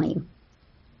the time.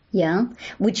 Yeah,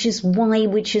 which is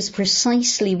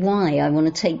precisely why I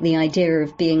want to take the idea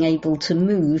of being able to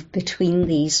move between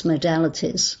these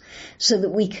modalities, so that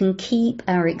we can keep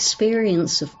our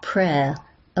experience of prayer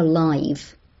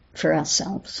alive for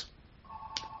ourselves.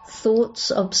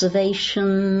 Thoughts,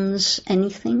 observations,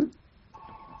 anything?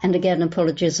 And again,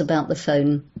 apologies about the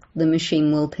phone. The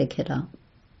machine will pick it up.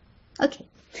 Okay.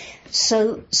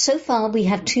 So far we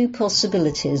have 2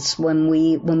 possibilities when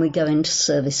we go into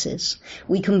services.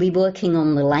 We can be working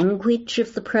on the language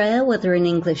of the prayer, whether in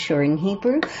English or in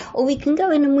Hebrew, or we can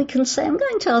go in and we can say, I'm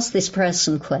going to ask this prayer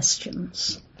some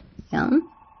questions. Yeah.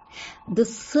 The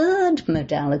third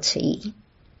modality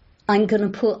I'm going to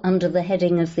put under the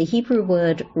heading of the Hebrew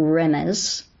word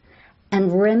remez,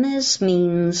 and remez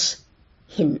means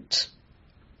hint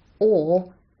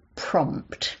or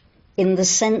prompt, in the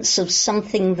sense of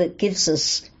something that gives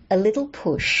us a little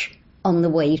push on the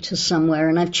way to somewhere,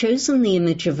 and I've chosen the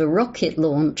image of a rocket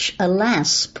launch.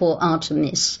 Alas, poor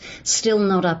Artemis, still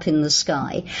not up in the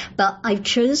sky. But I've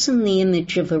chosen the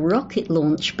image of a rocket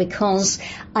launch because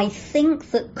I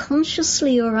think that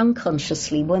consciously or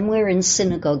unconsciously, when we're in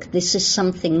synagogue, this is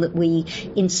something that we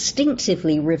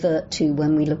instinctively revert to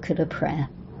when we look at a prayer.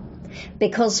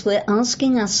 Because we're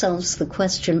asking ourselves the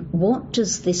question, what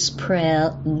does this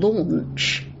prayer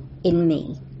launch in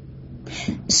me?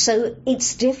 So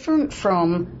it's different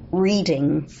from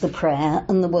reading the prayer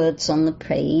and the words on the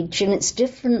page, and it's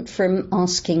different from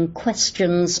asking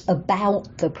questions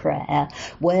about the prayer.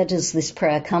 Where does this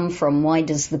prayer come from? Why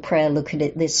does the prayer look at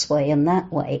it this way and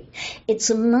that way? It's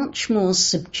a much more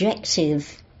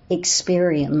subjective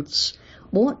experience.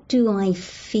 What do I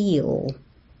feel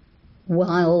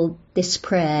while this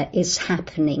prayer is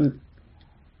happening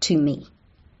to me?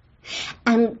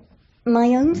 And my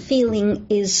own feeling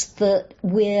is that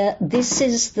this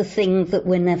is the thing that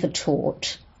we're never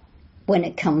taught when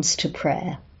it comes to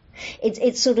prayer.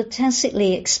 It's sort of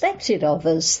tacitly expected of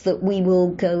us that we will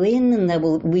go in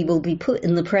and we will be put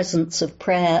in the presence of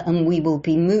prayer and we will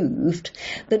be moved,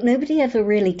 but nobody ever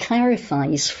really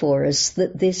clarifies for us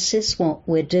that this is what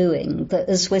we're doing, that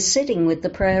as we're sitting with the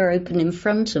prayer open in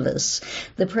front of us,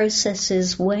 the process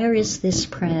is, where is this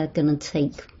prayer going to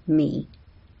take me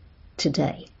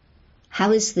today?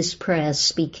 How is this prayer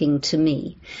speaking to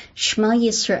me? Shema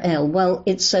Yisrael. Well,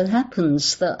 it so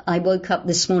happens that I woke up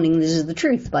this morning, this is the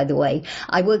truth, by the way,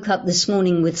 I woke up this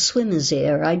morning with swimmer's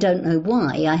ear. I don't know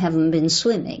why, I haven't been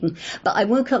swimming, but I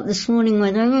woke up this morning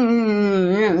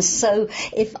with, so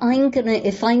if I'm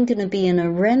gonna be in a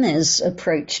remez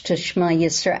approach to Shema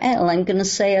Yisrael, I'm gonna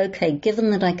say, okay,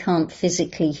 given that I can't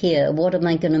physically hear, what am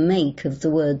I gonna make of the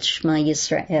word Shema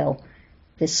Yisrael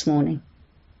this morning?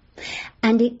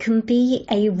 And it can be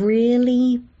a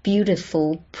really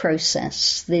beautiful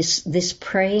process, this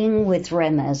praying with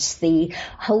remez, the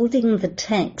holding the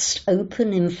text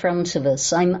open in front of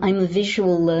us. I'm a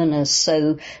visual learner,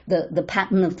 so the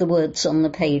pattern of the words on the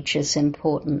page is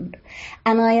important.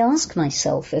 And I ask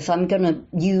myself, if I'm going to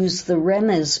use the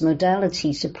remez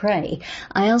modality to pray,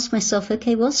 I ask myself,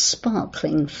 okay, what's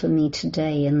sparkling for me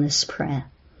today in this prayer?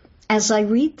 As I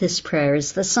read this prayer,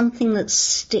 is there something that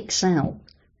sticks out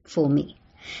for me?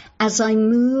 As I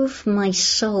move my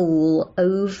soul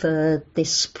over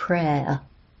this prayer,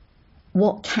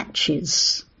 what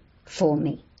catches for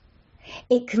me?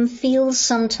 It can feel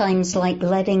sometimes like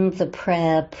letting the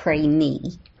prayer pray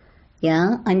me.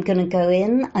 Yeah, I'm going to go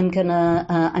in, I'm going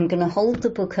to hold the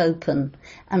book open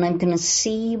and I'm going to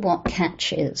see what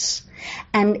catches.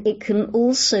 And it can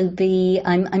also be,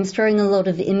 I'm throwing a lot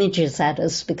of images at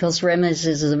us because remez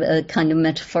is a kind of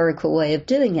metaphorical way of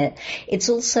doing it. It's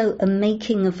also a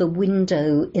making of a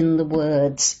window in the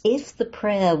words. If the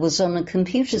prayer was on a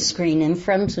computer screen in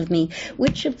front of me,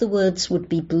 which of the words would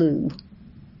be blue?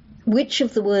 Which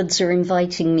of the words are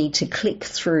inviting me to click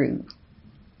through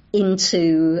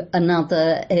into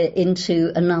another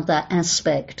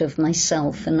aspect of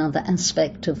myself, another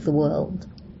aspect of the world?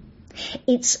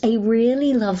 It's a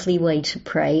really lovely way to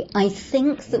pray. I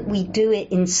think that we do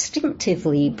it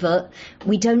instinctively, but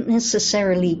we don't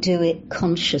necessarily do it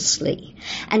consciously.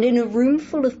 And in a room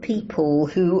full of people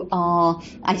who are,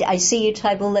 I see you,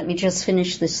 Tybal, let me just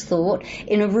finish this thought.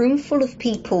 In a room full of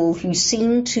people who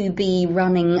seem to be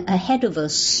running ahead of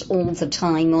us all the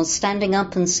time or standing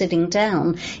up and sitting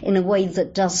down in a way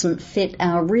that doesn't fit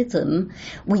our rhythm,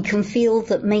 we can feel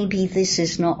that maybe this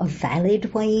is not a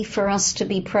valid way for us to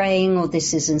be praying, or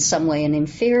this is in some way an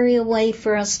inferior way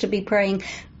for us to be praying,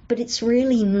 but it's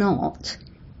really not.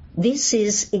 This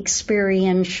is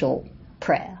experiential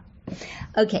prayer.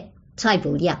 Okay,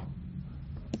 Tybal, yeah.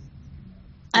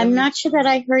 I'm not sure that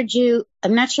I heard you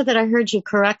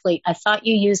correctly. I thought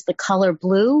you used the color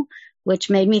blue, which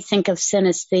made me think of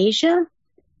synesthesia.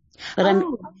 But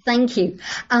thank you.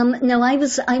 No, I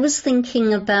was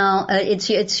thinking about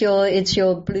it's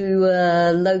your blue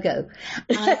logo.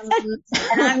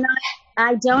 And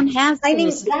I don't have. I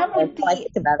think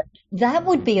that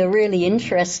would be a really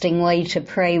interesting way to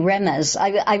pray remez.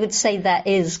 I would say that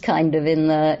is kind of in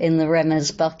the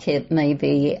remez bucket,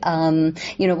 maybe.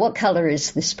 What color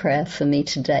is this prayer for me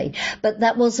today? But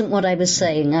that wasn't what I was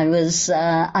saying. I was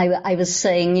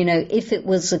saying, if it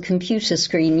was a computer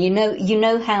screen, you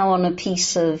know how on a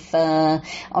piece of say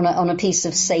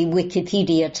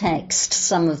Wikipedia text,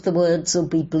 some of the words will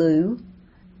be blue.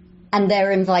 And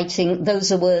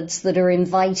those are words that are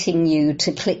inviting you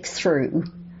to click through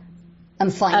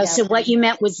and find out. So what you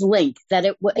meant was link, that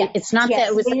it's not that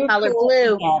it was the color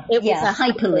blue, it was a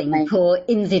hyperlink or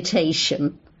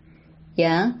invitation.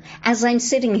 Yeah? As I'm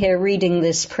sitting here reading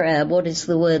this prayer, what is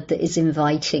the word that is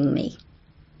inviting me?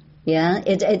 Yeah?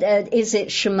 Is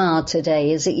it Shema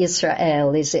today? Is it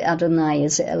Yisrael? Is it Adonai?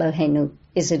 Is it Eloheinu?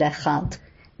 Is it Echad?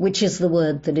 Which is the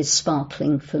word that is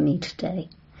sparkling for me today?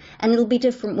 And it'll be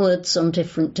different words on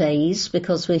different days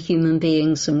because we're human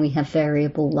beings and we have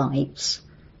variable lives.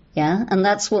 Yeah? And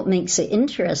that's what makes it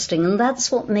interesting, and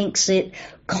that's what makes it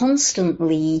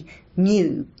constantly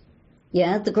new.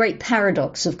 Yeah? The great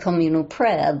paradox of communal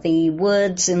prayer, the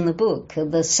words in the book are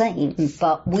the same,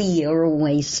 but we are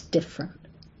always different.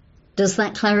 Does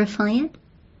that clarify it?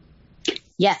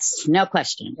 Yes, no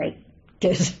question. Great.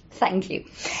 Good. Thank you.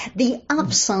 The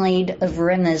upside of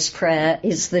Remez prayer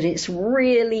is that it's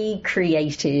really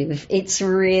creative. It's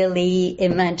really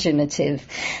imaginative.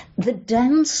 The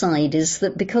downside is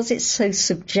that because it's so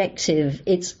subjective,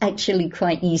 it's actually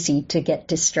quite easy to get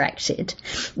distracted.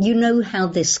 You know how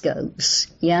this goes,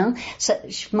 yeah? So,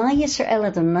 Shema Yisrael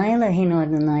Adonai Eloheinu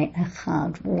Adonai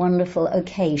Echad. Wonderful.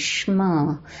 Okay,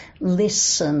 Shema.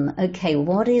 Listen. Okay,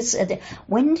 what is it?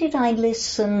 When did I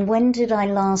listen? When did I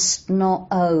last not?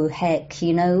 Oh, heck,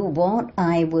 you know what?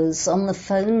 I was on the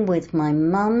phone with my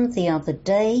mum the other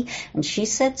day and she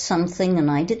said something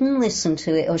and I didn't listen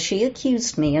to it, or she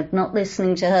accused me of not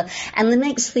listening to her. And the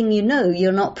next thing you know,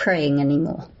 you're not praying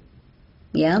anymore.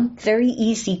 Yeah? Very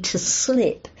easy to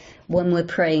slip when we're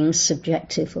praying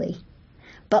subjectively.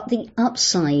 But the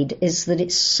upside is that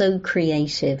it's so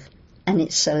creative and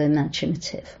it's so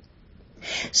imaginative.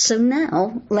 So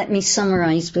now, let me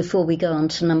summarize before we go on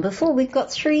to number 4. We've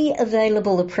got 3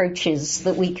 available approaches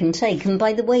that we can take. And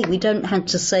by the way, we don't have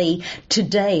to say,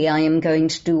 today I am going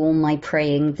to do all my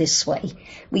praying this way.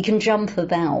 We can jump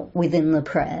about within the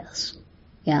prayers.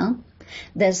 Yeah?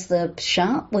 There's the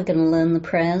Pshat. We're going to learn the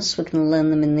prayers. We're going to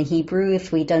learn them in the Hebrew.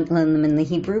 If we don't learn them in the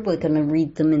Hebrew, we're going to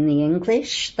read them in the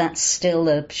English. That's still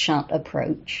a Pshat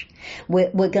approach. We're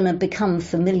going to become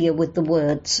familiar with the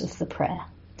words of the prayer.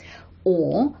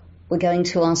 Or we're going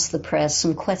to ask the prayer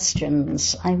some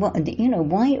questions.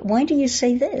 Why do you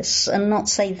say this and not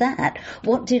say that?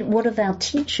 What have our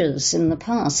teachers in the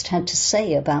past had to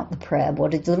say about the prayer? What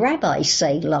did the rabbi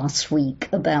say last week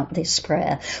about this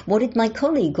prayer? What did my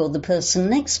colleague or the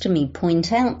person next to me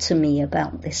point out to me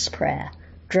about this prayer?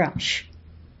 Drush.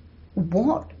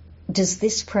 What does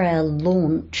this prayer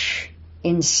launch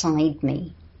inside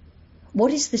me?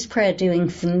 What is this prayer doing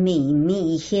for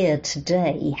me here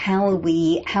today? How are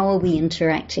we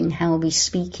interacting? How are we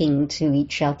speaking to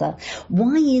each other?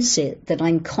 Why is it that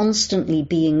I'm constantly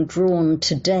being drawn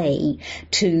today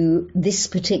to this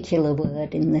particular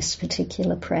word in this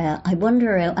particular prayer? I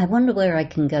wonder where I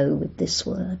can go with this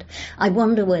word. I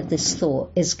wonder where this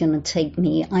thought is going to take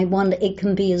me. I wonder, it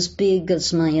can be as big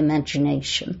as my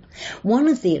imagination. One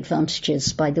of the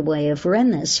advantages, by the way, of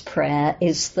Remez prayer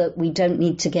is that we don't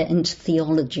need to get into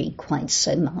theology quite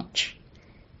so much.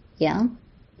 Yeah?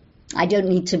 I don't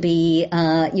need to be,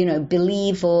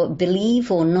 believe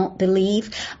or not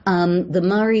believe. The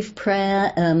Mariv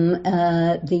prayer,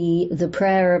 the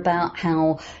prayer about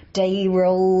how day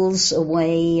rolls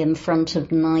away in front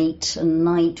of night and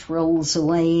night rolls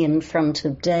away in front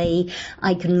of day.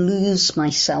 I can lose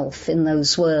myself in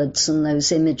those words and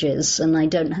those images, and I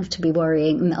don't have to be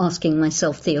asking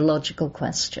myself theological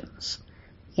questions.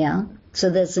 Yeah? So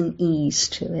there's an ease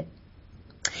to it.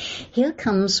 Here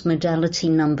comes modality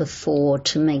number 4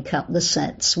 to make up the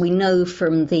sets. We know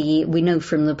from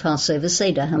the Passover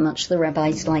Seder how much the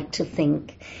rabbis like to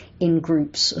think in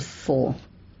groups of 4.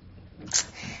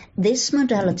 This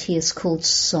modality is called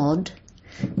Sod.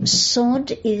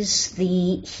 Sod is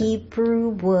the Hebrew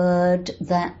word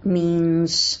that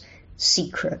means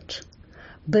secret,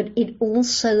 but it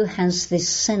also has this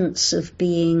sense of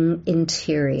being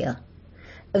interior,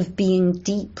 of being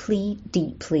deeply,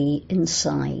 deeply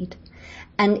inside.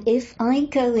 And if I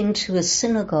go into a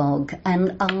synagogue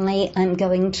and I am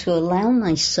going to allow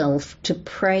myself to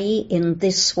pray in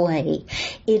this way,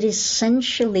 it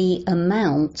essentially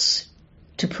amounts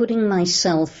to putting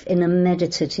myself in a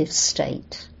meditative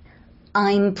state.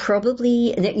 I'm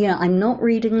probably, I'm not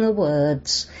reading the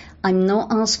words. I'm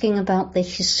not asking about the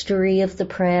history of the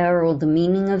prayer or the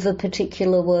meaning of a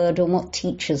particular word or what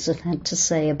teachers have had to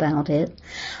say about it.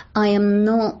 I'm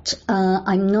not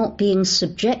being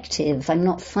subjective. I'm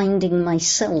not finding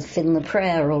myself in the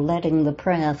prayer or letting the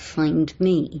prayer find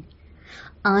me.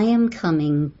 I am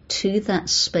coming to that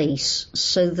space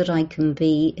so that I can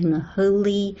be in a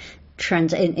holy,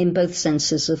 in both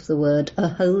senses of the word, a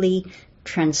holy,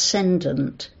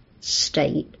 transcendent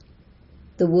state.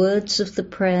 The words of the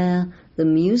prayer, the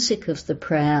music of the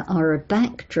prayer are a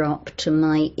backdrop to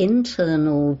my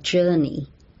internal journey.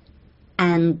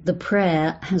 and the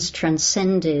prayer has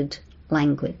transcended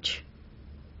language.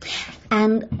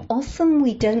 And often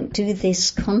we don't do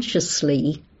this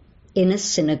consciously in a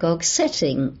synagogue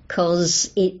setting,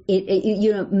 because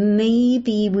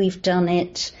maybe we've done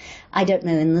it, I don't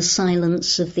know, in the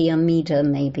silence of the Amida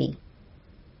maybe,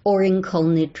 or in Kol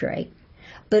Nidre.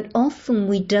 But often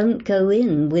we don't go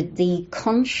in with the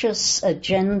conscious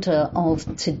agenda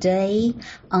of, today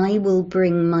I will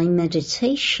bring my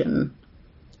meditation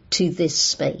to this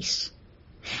space.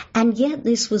 And yet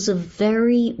this was a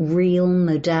very real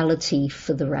modality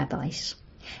for the rabbis.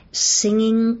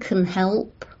 Singing can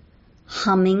help,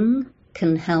 humming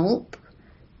can help,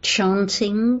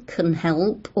 chanting can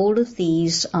help. All of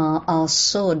these are our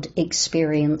sod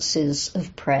experiences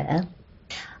of prayer.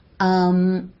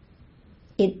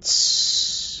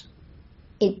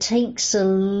 It takes a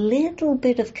little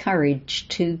bit of courage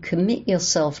to commit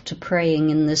yourself to praying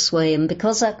in this way. And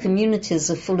because our communities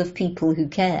are full of people who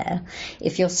care,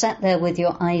 if you're sat there with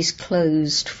your eyes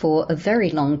closed for a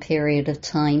very long period of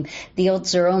time, the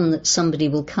odds are on that somebody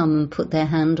will come and put their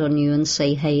hand on you and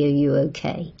say, hey, are you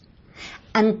okay?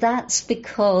 And that's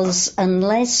because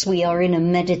unless we are in a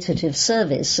meditative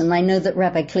service, and I know that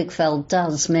Rabbi Klickfeld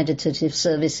does meditative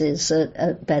services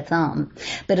at Beth Am,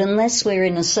 but unless we're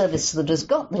in a service that has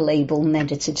got the label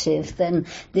meditative, then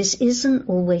this isn't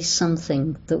always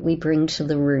something that we bring to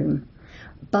the room.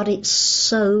 But it's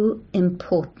so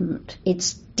important.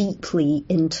 It's deeply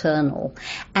internal,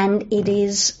 and it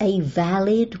is a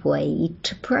valid way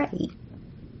to pray.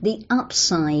 The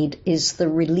upside is the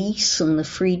release and the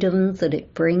freedom that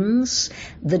it brings.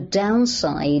 The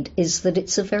downside is that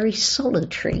it's a very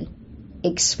solitary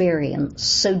experience.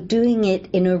 So doing it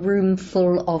in a room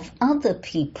full of other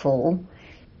people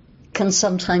can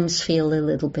sometimes feel a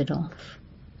little bit off.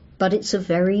 But it's a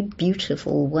very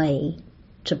beautiful way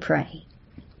to pray.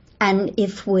 And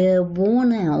if we're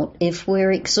worn out, if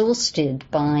we're exhausted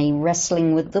by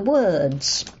wrestling with the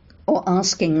words, or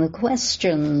asking the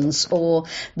questions, or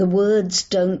the words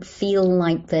don't feel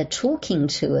like they're talking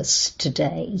to us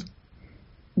today,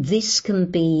 this can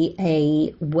be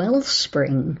a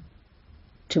wellspring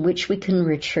to which we can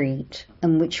retreat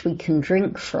and which we can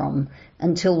drink from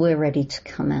until we're ready to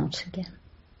come out again.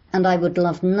 And I would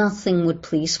love, nothing would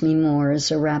please me more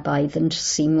as a rabbi than to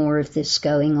see more of this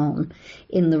going on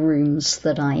in the rooms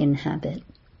that I inhabit.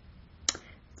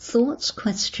 Thoughts,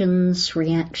 questions,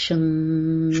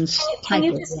 reactions? Can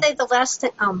you just say the last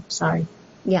thing? Sorry.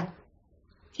 Yeah.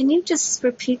 Can you just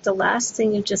repeat the last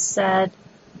thing you just said?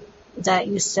 That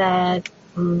you said,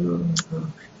 you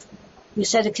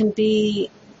said it can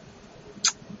be.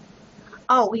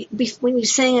 When you're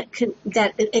saying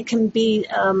it can be,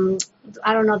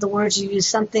 I don't know the words you use.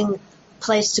 Something,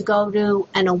 place to go to,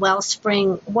 and a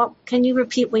wellspring. What can you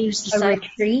repeat what you said? A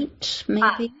retreat,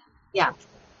 maybe. Yeah.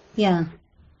 Yeah.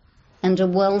 And a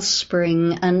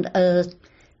wellspring and a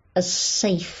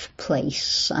safe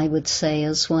place, I would say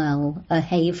as well, a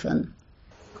haven.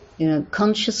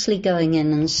 Consciously going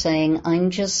in and saying,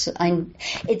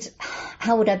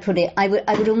 how would I put it? I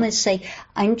would almost say,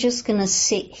 I'm just going to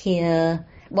sit here.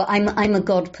 Well, I'm a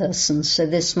God person, so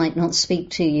this might not speak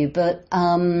to you, but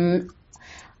I'm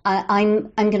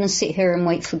going to sit here and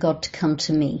wait for God to come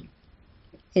to me,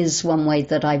 is one way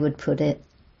that I would put it.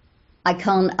 I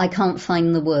can't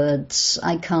find the words.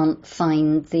 I can't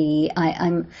find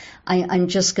I'm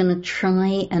just going to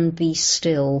try and be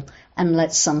still and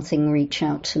let something reach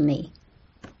out to me.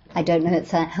 I don't know if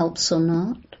that helps or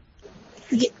not.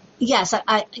 Yes,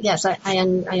 I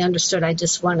understood. I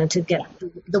just wanted to get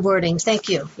the wording. Thank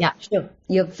you. Yeah. Sure.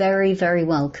 You're very, very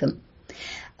welcome.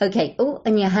 Okay. Oh,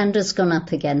 and your hand has gone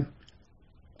up again.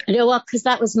 Well, because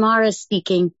that was Mara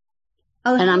speaking.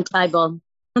 Oh, and I'm Tybal.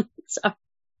 Sorry.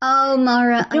 Oh,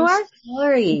 Mara, I'm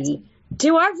sorry.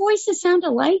 Do our voices sound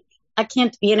alike? I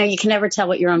can't, you can never tell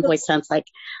what your own voice sounds like.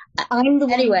 I'm the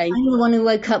one who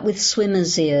woke up with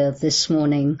swimmer's ear this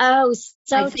morning. Oh,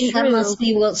 so I think that must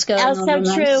be what's going on.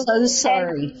 So true. I'm so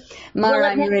sorry. Mara,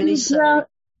 I'm really sorry.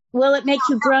 Will it make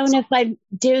you groan if I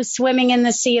do swimming in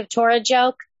the sea of Torah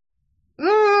joke?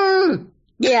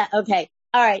 Yeah, okay.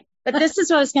 All right. But this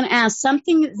is what I was going to ask.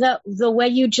 Something the way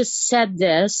you just said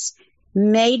this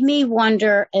made me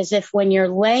wonder, as if when you're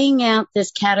laying out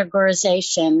this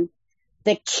categorization,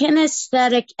 the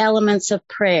kinesthetic elements of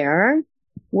prayer,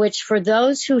 which for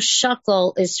those who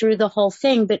shuckle is through the whole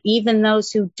thing, but even those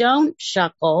who don't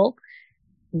shuckle,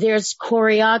 there's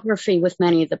choreography with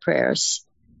many of the prayers.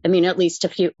 I mean, at least a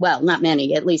few. Well, not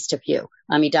many, at least a few.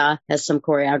 Amidah has some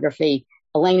choreography.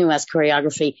 Aleinu has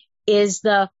choreography. Is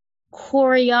the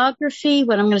choreography,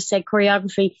 what I'm going to say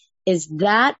choreography, is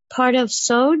that part of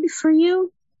Sod for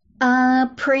you?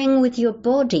 Praying with your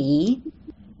body,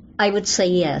 I would say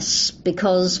yes,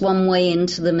 because one way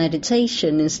into the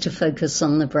meditation is to focus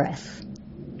on the breath.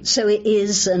 So it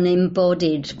is an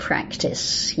embodied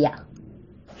practice, yeah.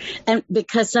 And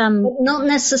because but not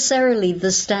necessarily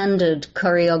the standard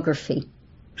choreography.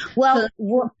 Well,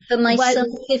 for myself,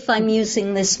 if I'm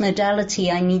using this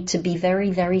modality, I need to be very,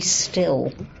 very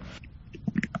still.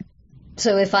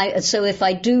 So if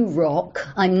I do rock,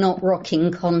 I'm not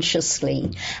rocking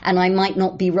consciously, and I might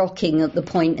not be rocking at the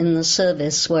point in the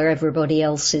service where everybody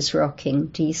else is rocking.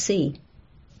 Do you see?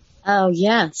 Oh,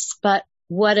 yes. But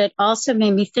what it also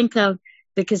made me think of,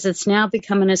 because it's now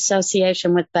become an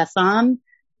association with Beth Am,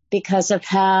 because of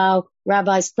how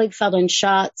Rabbis Pligfeld and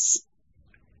Schatz,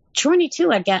 Chorny too,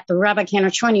 Rabbi Cantor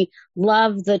Chorny,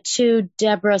 love the two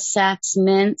Deborah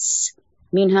Sachs-Mintz,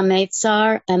 Minha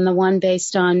Meitzar, and the one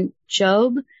based on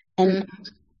Job. And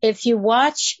if you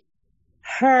watch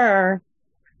her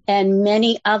and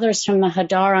many others from the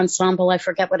Hadar ensemble, I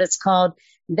forget what it's called,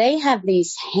 they have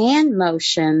these hand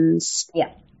motions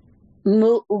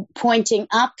pointing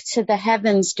up to the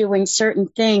heavens, doing certain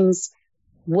things,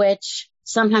 which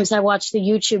sometimes I watch the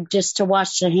YouTube just to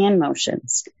watch the hand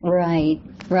motions. Right.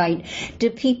 Do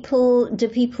people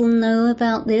know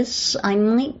about this? I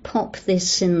might pop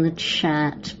this in the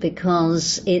chat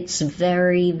because it's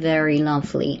very, very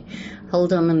lovely.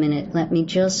 Hold on a minute. Let me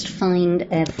just find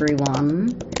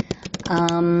everyone.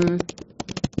 Do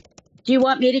you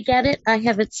want me to get it? I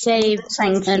have it saved.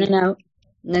 Thank you.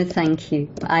 No, thank you.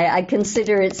 I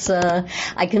consider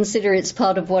it's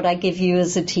part of what I give you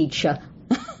as a teacher.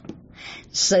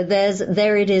 So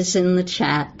there it is in the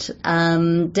chat.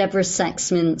 Deborah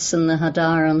Sachs-Mintz and the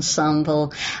Hadar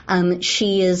ensemble.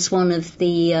 She is one of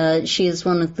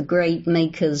the great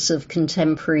makers of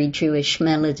contemporary Jewish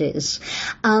melodies.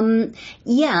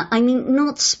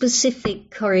 Not specific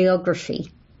choreography,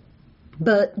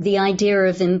 but the idea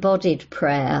of embodied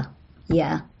prayer,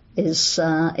 is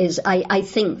I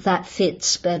think that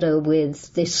fits better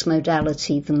with this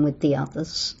modality than with the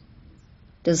others.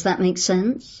 Does that make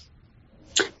sense?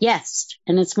 Yes,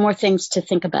 and it's more things to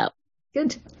think about.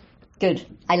 Good.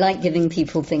 I like giving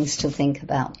people things to think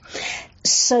about.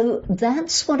 So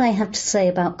that's what I have to say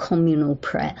about communal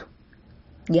prayer.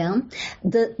 Yeah,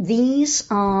 these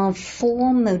are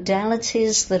 4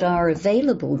 modalities that are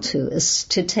available to us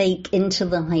to take into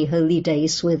the High Holy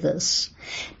Days with us,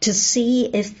 to see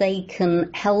if they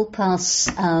can help us,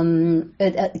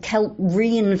 help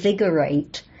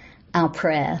reinvigorate our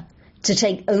prayer, to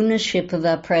take ownership of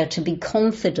our prayer, to be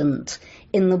confident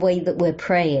in the way that we're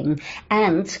praying,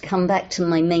 and to come back to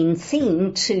my main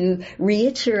theme, to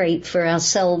reiterate for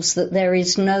ourselves that there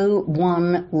is no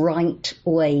one right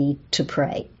way to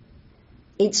pray.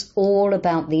 It's all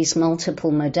about these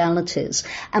multiple modalities.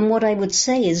 And what I would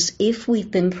say is, if we've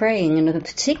been praying in a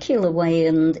particular way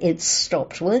and it's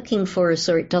stopped working for us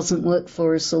or it doesn't work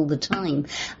for us all the time,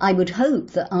 I would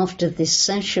hope that after this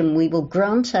session we will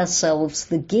grant ourselves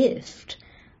the gift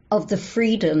of the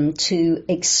freedom to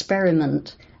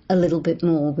experiment a little bit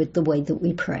more with the way that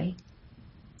we pray.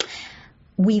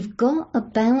 We've got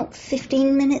about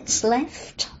 15 minutes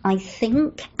left, I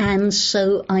think, and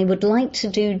so I would like to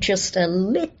do just a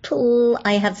little.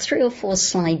 I have 3 or 4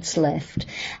 slides left,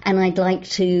 and I'd like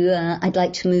to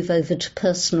move over to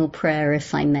personal prayer,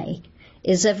 if I may.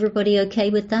 Is everybody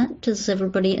okay with that? Does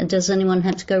anyone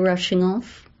have to go rushing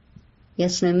off?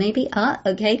 Yes, no, maybe.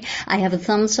 Okay. I have a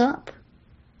thumbs up.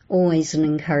 Always an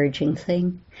encouraging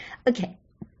thing. Okay,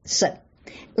 so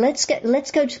let's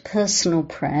go to personal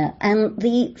prayer. And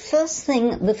the first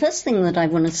thing that I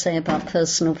want to say about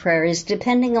personal prayer is,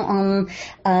 depending on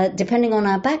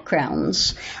our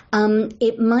backgrounds,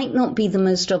 it might not be the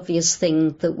most obvious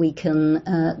thing that we can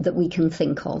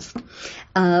think of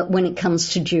when it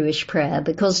comes to Jewish prayer,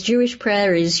 because Jewish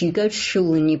prayer is, you go to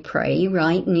shul and you pray,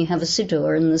 right? And you have a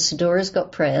siddur, and the siddur has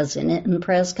got prayers in it, and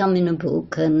prayers come in a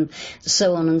book, and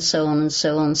so on and so on and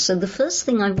so on. So the first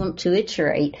thing I want to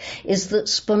iterate is that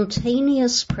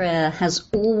spontaneous prayer has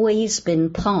always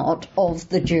been part of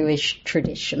the Jewish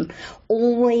tradition.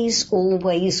 Always,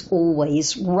 always,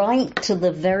 always, right to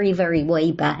the very, very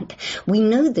way back. We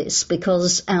know this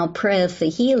because our prayer for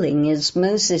healing is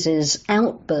Moses'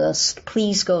 outburst,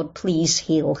 "Please God, please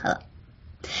heal her."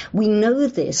 We know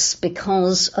this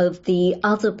because of the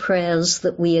other prayers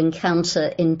that we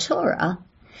encounter in Torah,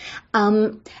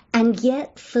 And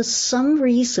yet, for some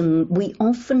reason, we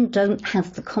often don't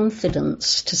have the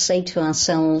confidence to say to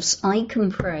ourselves, I can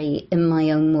pray in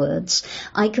my own words.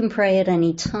 I can pray at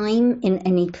any time, in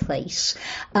any place.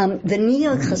 The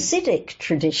Neo-Hasidic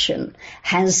tradition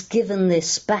has given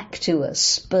this back to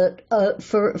us, but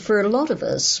for a lot of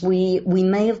us, we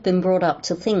may have been brought up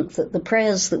to think that the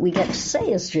prayers that we get to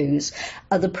say as Jews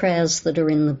are the prayers that are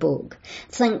in the book.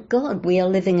 Thank God we are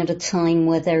living at a time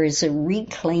where there is a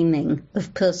reclaiming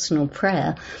of personal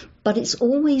prayer, but it's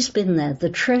always been there.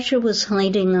 The treasure was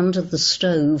hiding under the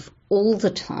stove all the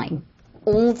time.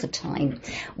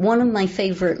 One of my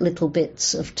favorite little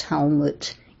bits of Talmud.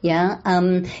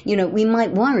 We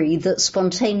might worry that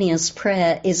spontaneous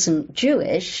prayer isn't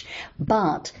Jewish,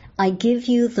 but I give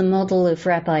you the model of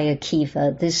Rabbi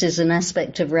Akiva. This is an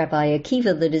aspect of Rabbi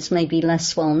Akiva that is maybe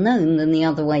less well known than the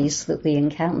other ways that we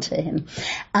encounter him.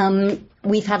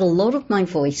 We've had a lot of my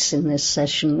voice in this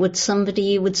session. Would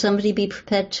somebody be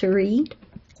prepared to read?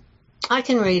 I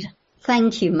can read.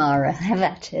 Thank you, Mara. Have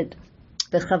at it.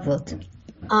 Bechavot.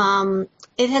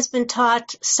 It has been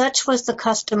taught, such was the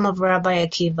custom of Rabbi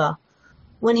Akiva.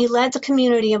 When he led the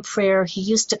community in prayer, he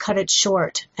used to cut it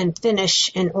short and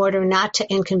finish in order not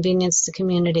to inconvenience the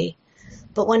community.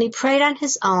 But when he prayed on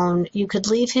his own, you could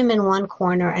leave him in one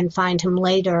corner and find him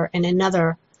later in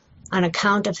another on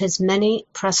account of his many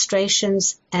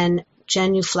prostrations and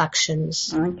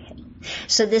genuflections. Okay.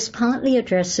 So this partly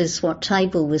addresses what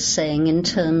Tybal was saying in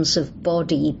terms of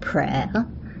body prayer.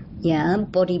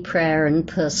 Body prayer and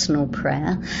personal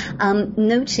prayer.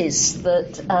 Notice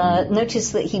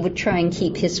that he would try and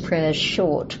keep his prayers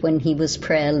short when he was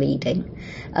prayer leading.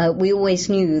 We always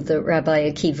knew that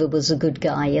Rabbi Akiva was a good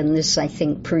guy, and this, I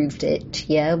think, proved it.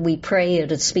 We pray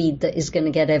at a speed that is going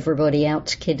to get everybody out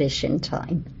to Kiddush in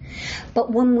time. But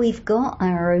when we've got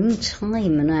our own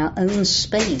time and our own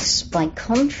space, by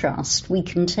contrast, we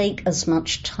can take as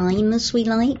much time as we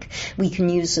like, we can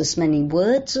use as many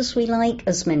words as we like,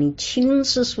 as many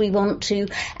tunes as we want to,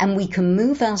 and we can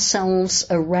move ourselves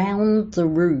around the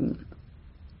room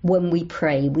when we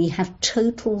pray. We have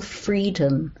total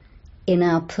freedom in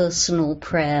our personal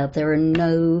prayer. There are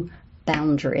no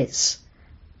boundaries.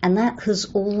 And that has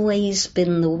always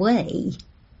been the way.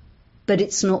 But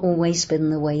it's not always been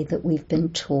the way that we've been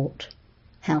taught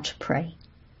how to pray.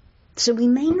 So we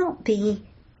may not be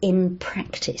in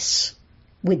practice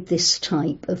with this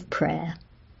type of prayer.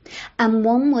 And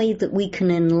one way that we can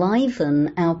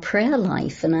enliven our prayer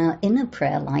life and our inner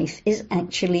prayer life is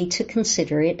actually to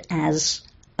consider it as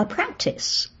a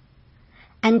practice.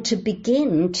 And to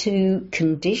begin to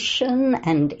condition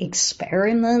and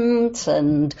experiment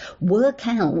and work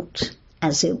out,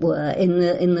 as it were,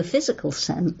 in the physical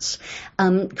sense,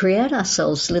 create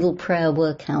ourselves little prayer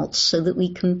workouts so that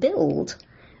we can build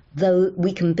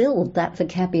that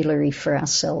vocabulary for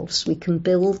ourselves. We can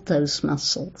build those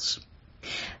muscles.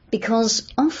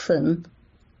 Because often,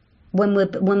 when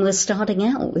we're starting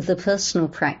out with a personal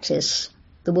practice,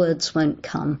 the words won't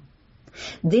come.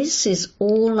 This is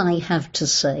all I have to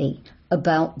say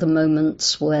about the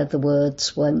moments where the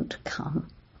words won't come.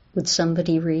 Would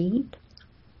somebody read?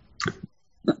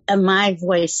 My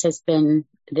voice has been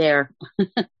there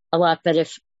a lot, but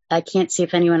if I can't see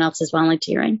if anyone else is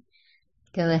volunteering.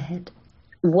 Go ahead.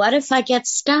 What if I get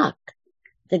stuck?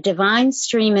 The divine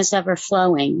stream is ever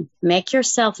flowing. Make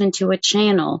yourself into a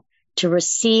channel to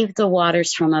receive the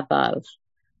waters from above.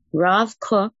 Rav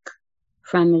Kook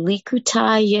from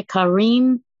Likutei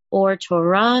Yikarim or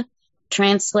Torah,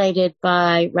 translated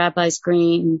by Rabbis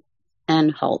Green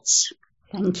and Holtz.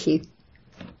 Thank you.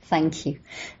 Thank you.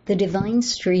 The divine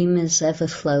stream is ever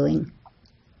flowing.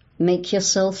 Make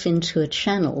yourself into a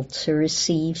channel to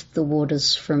receive the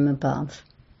waters from above.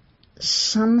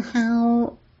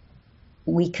 Somehow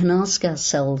we can ask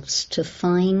ourselves to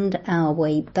find our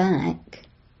way back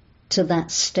to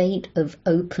that state of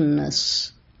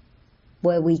openness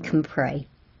where we can pray.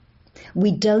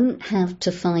 We don't have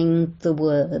to find the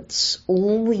words.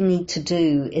 All we need to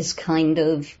do is kind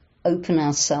of open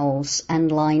ourselves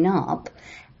and line up,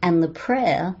 and the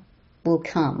prayer will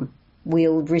come.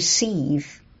 We'll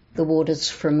receive the waters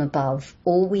from above.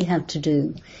 All we have to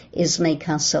do is make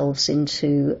ourselves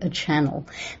into a channel.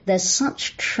 There's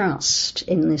such trust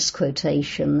in this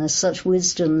quotation. There's such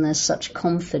wisdom. There's such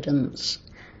confidence.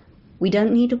 We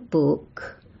don't need a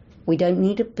book. We don't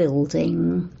need a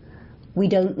building. We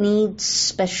don't need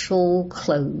special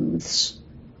clothes.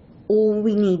 All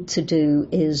we need to do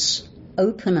is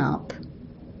open up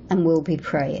and we'll be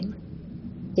praying.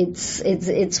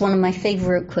 It's one of my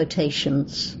favorite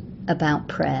quotations about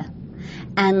prayer.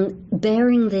 And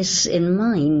bearing this in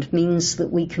mind means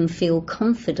that we can feel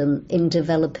confident in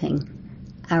developing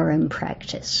our own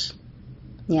practice.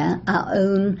 Yeah, our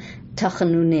own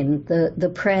tachanunim, the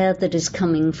prayer that is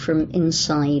coming from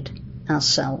inside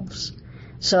ourselves.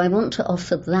 So I want to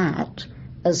offer that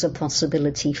as a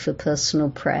possibility for personal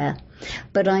prayer.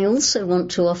 But I also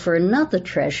want to offer another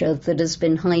treasure that has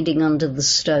been hiding under the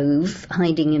stove,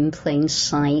 hiding in plain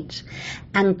sight,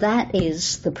 and that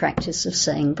is the practice of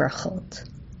saying brachot.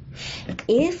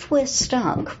 If we're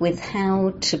stuck with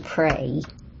how to pray,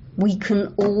 we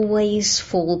can always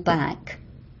fall back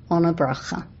on a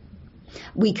bracha.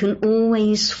 We can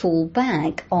always fall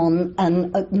back on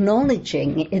an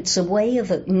acknowledging. It's a way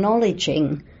of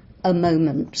acknowledging a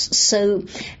moment. So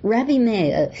Rabbi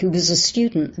Meir, who was a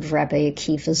student of Rabbi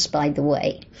Akiva's, by the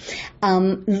way,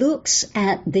 looks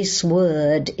at this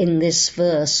word in this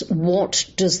verse, what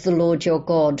does the Lord your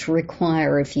God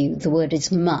require of you? The word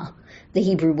is ma, the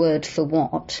Hebrew word for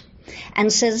what,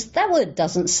 and says that word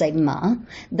doesn't say ma,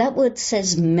 that word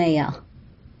says mea.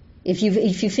 If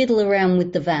you fiddle around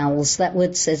with the vowels, that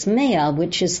word says mea,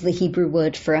 which is the Hebrew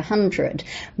word for 100.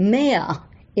 Mea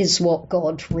is what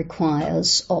God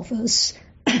requires of us.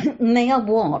 Mea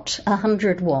what?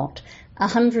 100 what?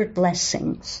 100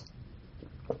 blessings.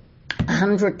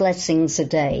 100 blessings a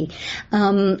day.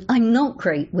 I'm not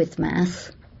great with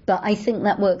math, but I think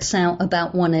that works out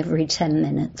about 1 every 10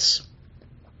 minutes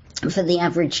for the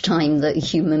average time that a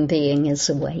human being is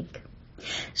awake.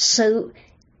 So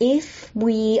if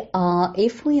we are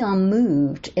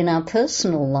moved in our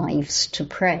personal lives to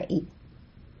pray,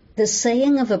 the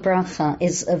saying of a bracha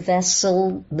is a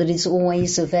vessel that is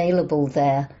always available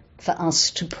there for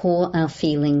us to pour our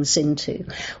feelings into.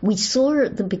 We saw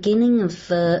at the beginning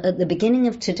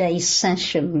of today's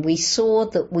session, we saw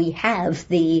that we have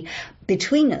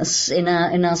between us in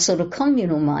our sort of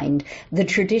communal mind, the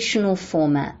traditional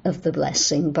format of the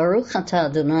blessing. Baruch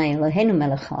atah Adonai Eloheinu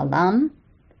melech haolam,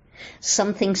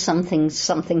 something, something,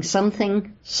 something,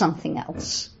 something, something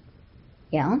else.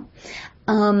 Yeah.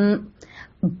 And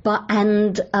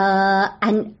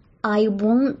I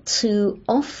want to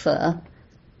offer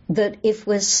that if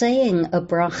we're saying a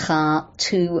bracha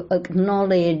to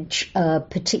acknowledge a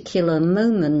particular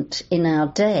moment in our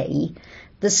day,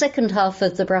 the second half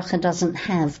of the bracha doesn't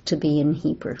have to be in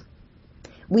Hebrew.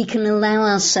 We can allow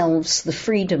ourselves the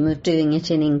freedom of doing it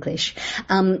in English.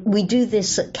 We do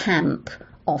this at camp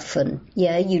often.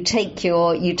 Yeah, you take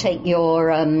your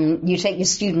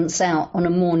students out on a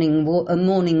morning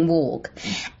walk,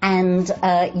 and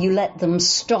you let them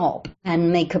stop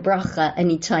and make a bracha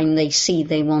anytime they see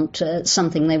they want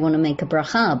something they want to make a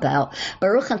bracha about.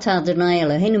 Baruch atah Adonai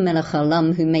Eloheinu melech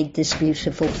haolam, who made this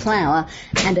beautiful flower,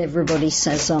 and everybody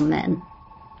says amen.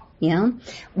 Yeah,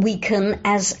 we can,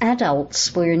 as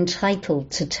adults, we're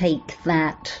entitled to take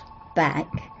that back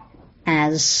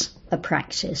as a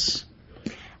practice.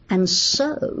 And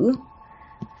so,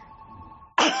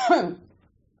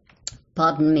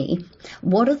 pardon me,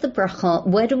 what are the bracha?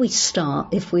 Where do we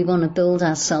start if we want to build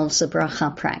ourselves a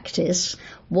bracha practice?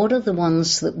 What are the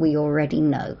ones that we already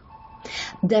know?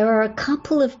 There are a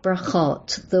couple of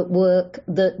brachot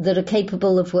that are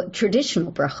capable of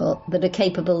traditional brachot that are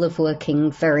capable of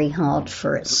working very hard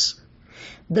for us.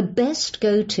 The best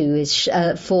go-to is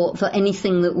for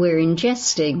anything that we're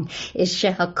ingesting is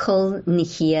shehakol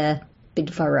nihya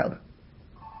bidvaro.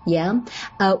 Yeah,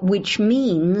 which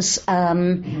means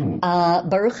Baruch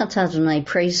atah Adonai,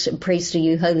 praise to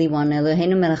you, Holy One,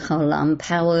 Eloheinu melech haolam,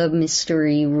 power,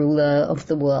 mystery, ruler of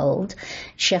the world.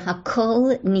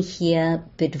 Shehakol nihya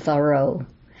bidvaro,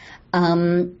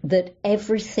 that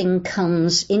everything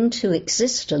comes into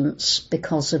existence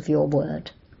because of your word.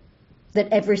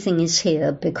 That everything is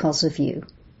here because of you.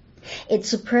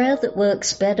 It's a prayer that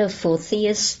works better for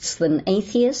theists than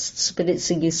atheists, but it's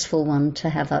a useful one to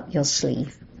have up your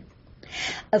sleeve.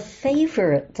 A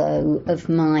favorite, though, of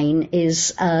mine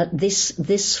is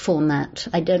this format.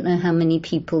 I don't know how many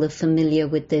people are familiar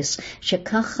with this.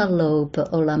 Shekach lo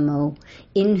be'olamo,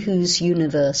 in whose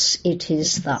universe it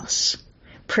is thus.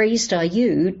 Praised are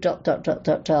you, ...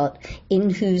 in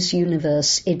whose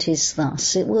universe it is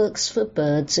thus. It works for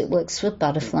birds, it works for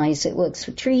butterflies, it works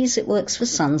for trees, it works for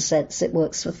sunsets, it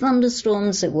works for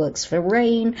thunderstorms, it works for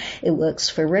rain, it works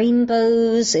for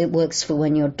rainbows, it works for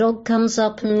when your dog comes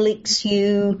up and licks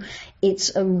you.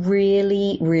 It's a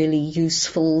really, really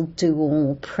useful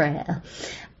do-all prayer.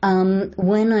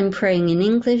 When I'm praying in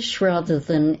English rather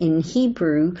than in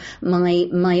Hebrew,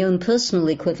 my own personal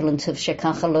equivalent of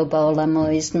Shekach lo ba'olamo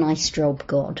is nice job,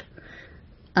 God.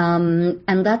 And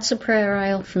that's a prayer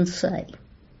I often say.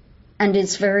 And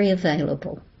it's very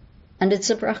available. And it's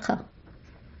a bracha.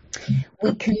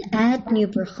 We can add new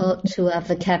brachot to our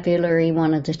vocabulary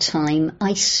one at a time.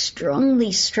 I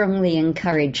strongly, strongly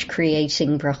encourage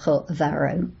creating brachot of our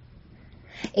own.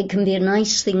 It can be a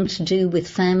nice thing to do with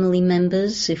family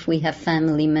members. If we have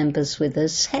family members with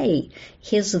us, hey,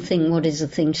 here's the thing, what is the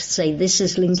thing to say? This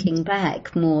is linking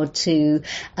back more to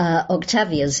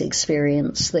Octavia's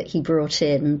experience that he brought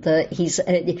in, that he's,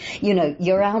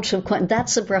 you're out of,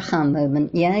 that's a bracha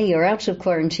moment, yeah? You're out of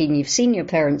quarantine, you've seen your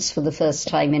parents for the first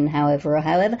time in however,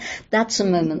 that's a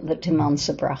moment that demands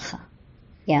a bracha,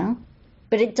 yeah?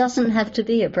 But it doesn't have to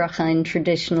be a bracha in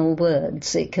traditional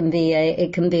words. It can be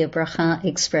a bracha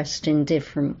expressed in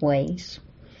different ways.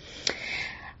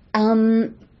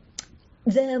 There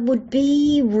would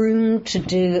be room to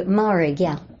do Marig,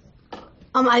 yeah.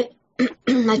 I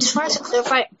just wanted to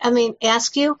clarify.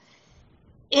 Ask you: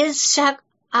 Is Shehakol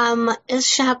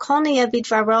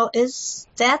Bidvaro? Is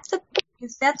that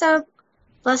the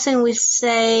blessing we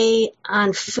say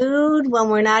on food when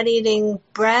we're not eating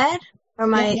bread? Or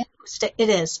Yeah. It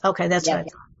is. Okay, that's right.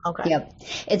 Okay. Yep.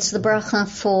 It's the bracha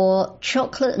for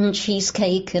chocolate and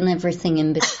cheesecake and everything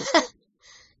in between.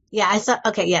 Yeah, I thought,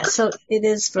 okay, yeah, so it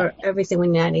is for everything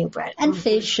when you're not eating bread. And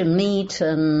fish and meat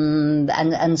and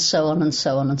so on and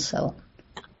so on and so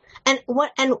on.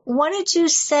 And what did you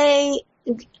say?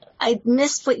 I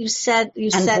missed what you said. You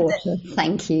and said water. that.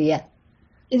 Thank you, yeah.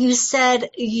 You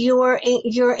said your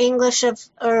English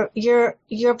or your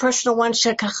personal one,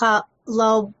 shekacha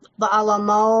lo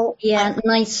ba'alamo. Yeah,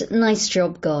 nice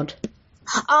job, God.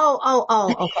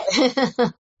 Oh, okay.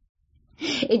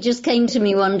 It just came to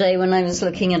me one day when I was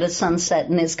looking at a sunset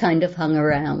and it's kind of hung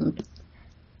around.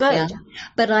 Good. Yeah.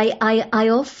 But I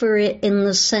offer it in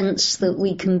the sense that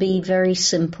we can be very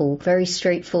simple, very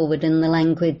straightforward in the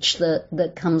language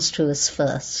that comes to us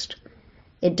first.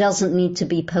 It doesn't need to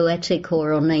be poetic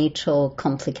or ornate or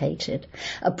complicated.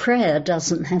 A prayer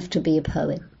doesn't have to be a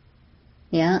poem.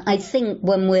 Yeah, I think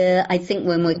when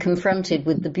we're confronted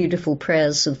with the beautiful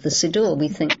prayers of the Siddur, we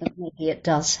think that maybe it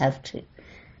does have to,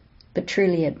 but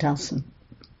truly it doesn't.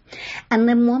 And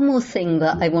then one more thing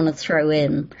that I want to throw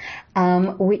in,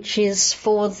 which is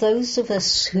for those of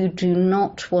us who do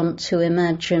not want to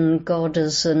imagine God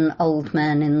as an old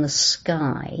man in the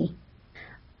sky.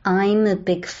 I'm a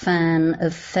big fan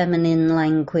of feminine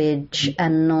language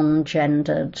and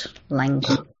non-gendered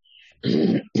language.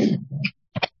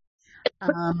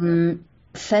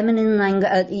 Feminine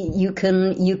language, you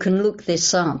can look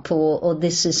this up, or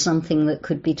this is something that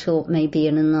could be taught maybe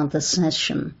in another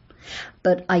session.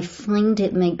 But I find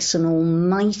it makes an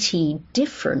almighty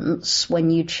difference when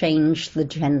you change the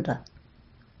gender.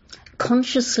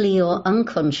 Consciously or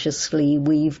unconsciously,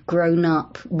 we've grown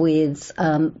up with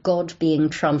God being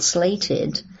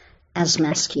translated as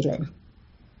masculine.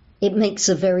 It makes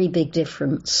a very big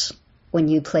difference when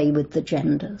you play with the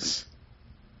genders.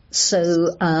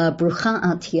 So, Brucha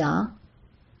at Yah,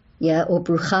 or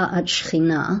Brucha at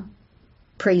Shechina,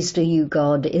 praise to you,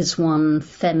 God, is one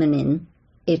feminine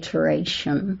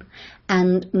iteration,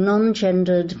 and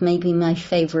non-gendered may be my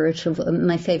favorite of all,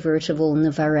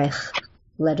 Nevarech,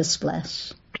 let us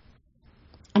bless.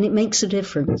 And it makes a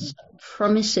difference. I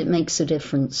promise it makes a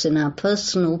difference in our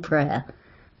personal prayer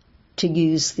to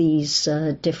use these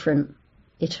different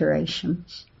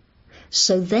iterations.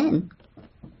 So then,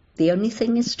 the only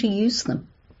thing is to use them.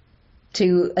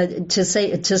 To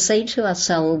say to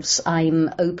ourselves,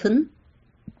 I'm open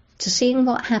to seeing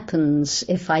what happens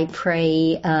if I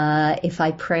pray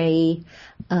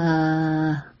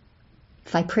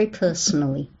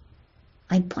personally.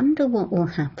 I wonder what will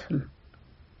happen.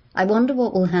 I wonder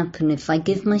what will happen if I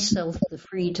give myself the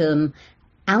freedom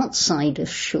outside of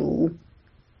shul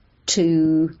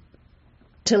to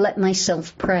let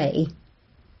myself pray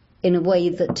in a way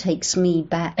that takes me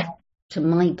back to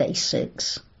my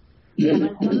basics. And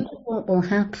I wonder what will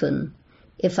happen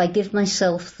if I give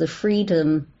myself the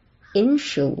freedom in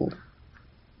shul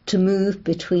to move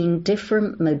between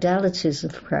different modalities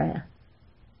of prayer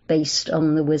based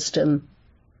on the wisdom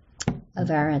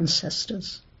of our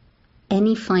ancestors.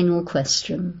 Any final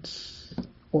questions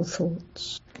or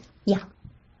thoughts? Yeah.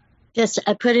 Yes,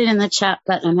 I put it in the chat,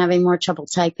 but I'm having more trouble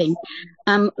typing.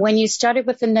 When you started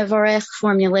with the Nevarech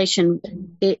formulation,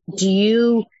 do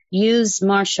you use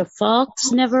Marsha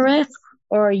Falk's Nevarech,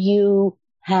 or you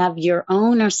have your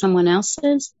own or someone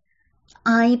else's?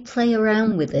 I play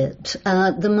around with it.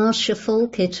 The Marsha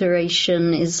Falk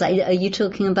iteration is, are you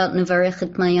talking about Nevarech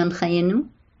et Mayan Chayenu?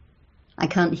 I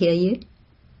can't hear you.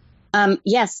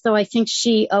 Yes, though I think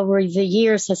she, over the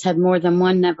years, has had more than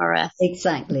one Nevarech.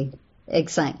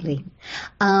 Exactly.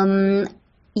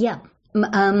 Yeah.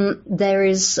 There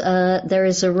is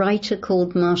a writer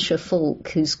called Marcia Falk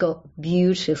who's got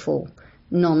beautiful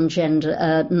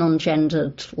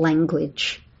non-gendered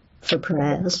language for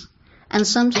prayers. And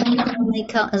sometimes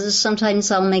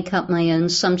I'll make up my own.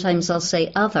 Sometimes I'll say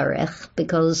avarech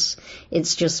because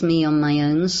it's just me on my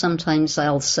own. Sometimes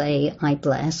I'll say I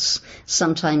bless.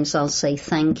 Sometimes I'll say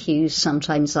thank you.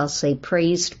 Sometimes I'll say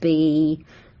praised be,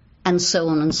 and so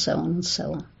on and so on and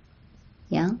so on.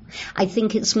 Yeah, I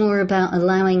think it's more about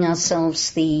allowing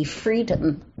ourselves the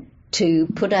freedom to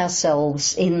put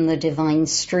ourselves in the divine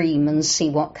stream and see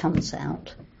what comes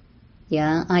out.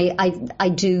 Yeah, I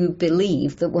do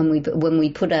believe that when we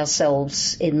put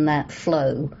ourselves in that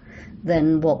flow,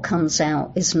 then what comes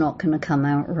out is not going to come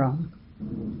out wrong.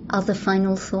 Other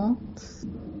final thoughts?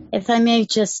 If I may,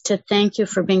 just to thank you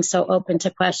for being so open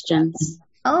to questions.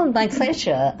 Oh, my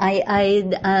pleasure.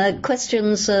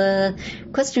 Questions are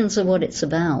what it's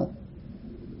about.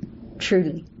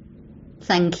 Truly.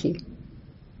 Thank you.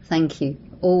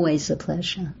 Always a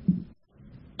pleasure.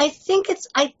 This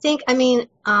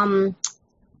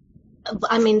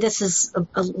is a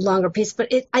longer piece,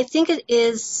 but I think it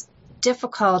is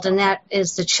difficult, and that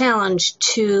is the challenge,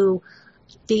 to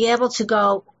be able to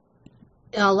go,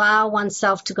 allow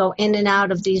oneself to go in and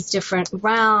out of these different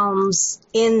realms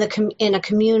in a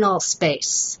communal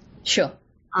space. Sure.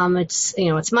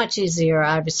 It's much easier,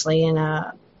 obviously, in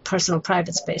a personal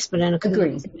private space, but in a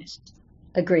communal space.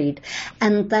 Agreed.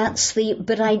 And that's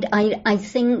but I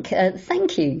think,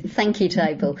 thank you,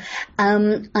 Tybal.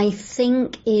 I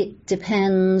think it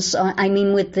depends,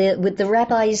 with the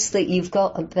rabbis that you've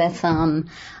got at Beth Am,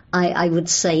 I would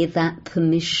say that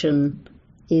permission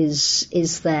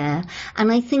is there. And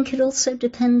I think it also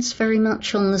depends very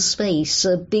much on the space.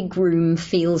 A big room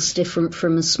feels different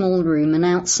from a small room, and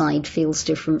outside feels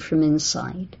different from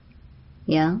inside.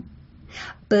 Yeah?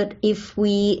 But if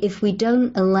we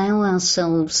don't allow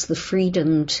ourselves the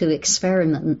freedom to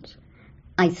experiment,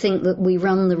 I think that we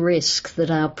run the risk that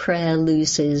our prayer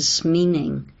loses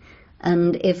meaning.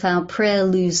 And if our prayer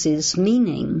loses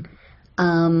meaning,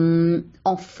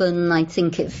 often I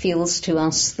think it feels to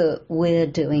us that we're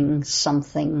doing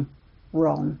something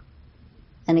wrong.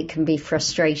 And it can be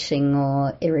frustrating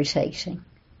or irritating.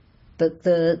 But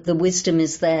the wisdom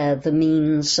is there, the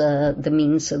means are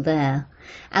there.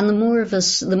 And the more of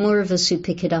us who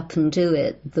pick it up and do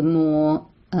it, the more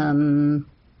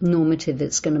normative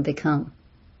it's going to become.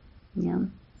 Yeah.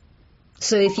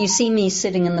 So if you see me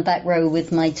sitting in the back row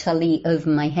with my talit over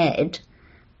my head,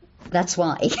 that's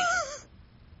why.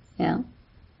 Yeah.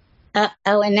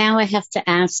 And now I have to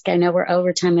ask, I know we're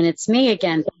over time and it's me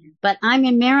again, but I'm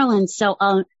in Maryland,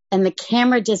 and the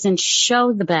camera doesn't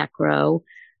show the back row.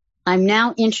 I'm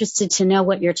now interested to know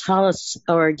what your talis,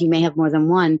 or you may have more than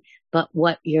one, but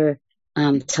what your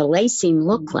talesim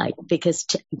look like, because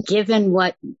given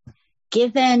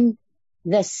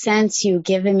the sense you've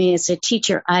given me as a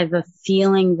teacher, I have a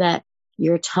feeling that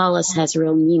your talis has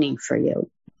real meaning for you.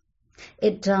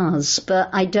 It does, but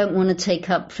I don't want to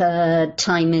take up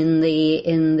time in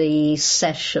the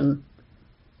session,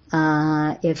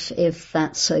 if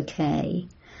that's okay.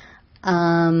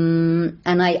 And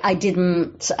I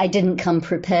didn't come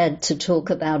prepared to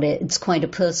talk about it. It's quite a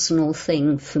personal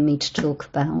thing for me to talk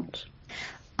about.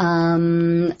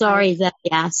 Sorry that I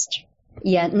asked.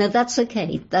 Yeah, no, that's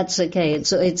okay. That's okay.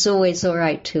 It's always all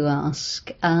right to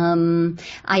ask. I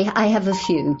have a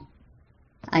few.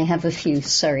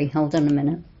 Sorry, hold on a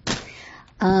minute.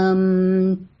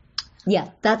 Yeah,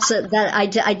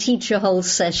 I teach a whole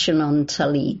session on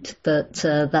talit, but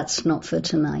that's not for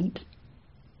tonight.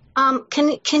 Can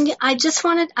you? I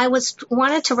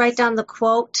wanted to write down the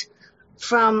quote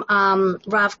from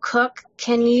Rav Kook.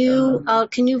 Can you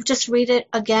just read it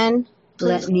again,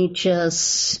 please?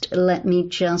 Let me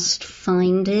just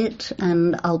find it,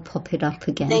 and I'll pop it up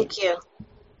again. Thank you.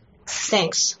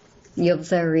 Thanks. You're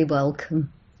very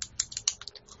welcome.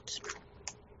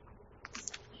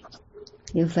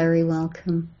 You're very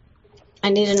welcome. I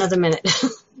need another minute.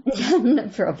 No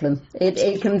problem.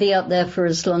 It can be up there for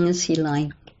as long as you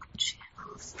like.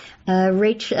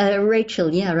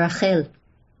 Rachel, yeah, Rachel.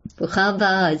 Brucha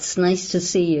haba, it's nice to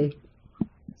see you.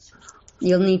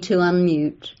 You'll need to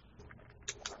unmute.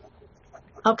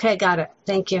 Okay, got it.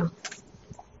 Thank you.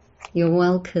 You're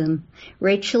welcome.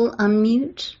 Rachel,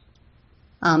 unmute?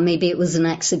 Maybe it was an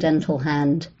accidental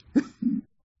hand.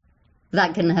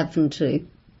 That can happen too.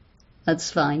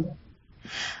 That's fine.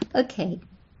 Okay.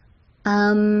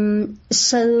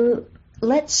 So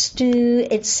let's do,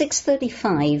 it's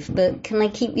 6:35, but can I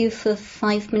keep you for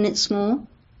 5 minutes more?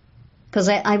 Because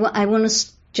I want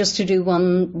us just to do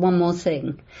one more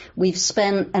thing. We've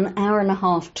spent an hour and a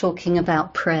half talking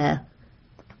about prayer,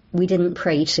 we didn't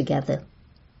pray together.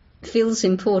 It feels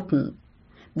important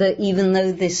that even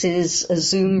though this is a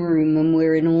Zoom room and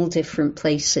we're in all different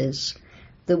places,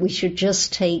 that we should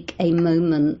just take a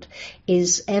moment.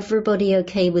 Is everybody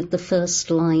okay with the first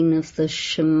line of the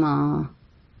Shema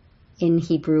in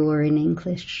Hebrew or in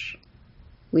English?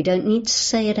 We don't need to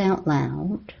say it out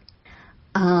loud.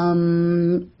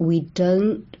 We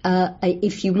don't,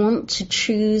 if you want to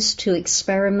choose to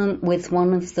experiment with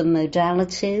one of the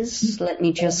modalities, let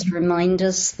me just remind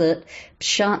us that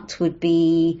Pshat would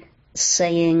be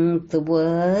saying the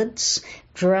words.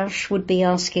 Drush would be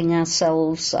asking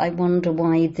ourselves, I wonder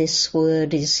why this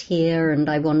word is here, and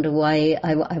I wonder why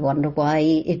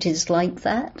it is like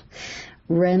that.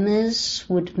 Remez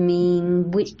would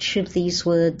mean which of these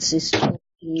words is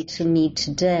talking to me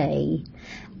today.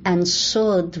 And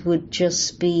Sod would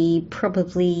just be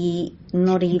probably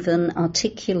not even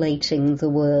articulating the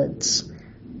words,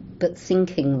 but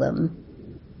thinking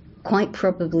them, quite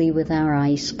probably with our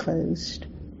eyes closed.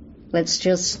 Let's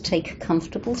just take a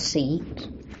comfortable seat,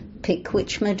 pick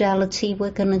which modality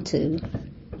we're going to do,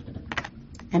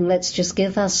 and let's just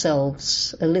give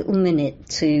ourselves a little minute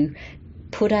to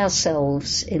put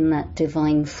ourselves in that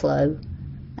divine flow,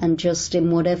 and just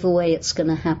in whatever way it's going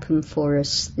to happen for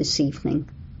us this evening.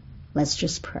 Let's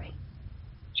just pray.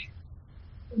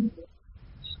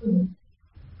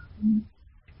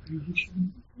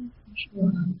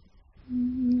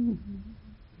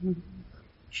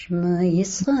 Shema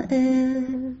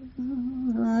Yisrael,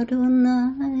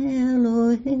 Adonai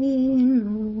Eloheinu,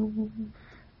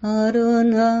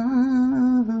 Adonai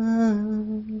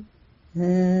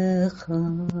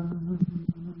Echad.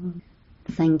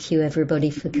 Thank you, everybody,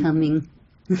 for coming.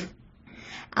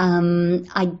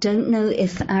 I don't know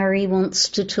if Ari wants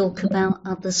to talk about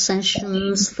other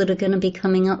sessions that are going to be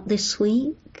coming up this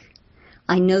week.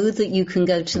 I know that you can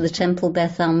go to the Temple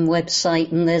Beth Am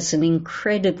website and there's an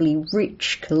incredibly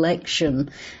rich collection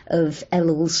of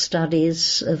Elul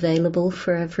studies available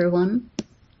for everyone.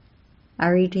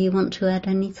 Ari, do you want to add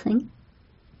anything?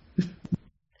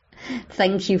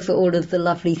 Thank you for all of the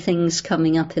lovely things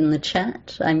coming up in the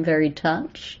chat. I'm very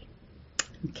touched.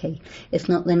 Okay, if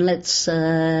not, then let's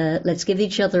give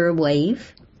each other a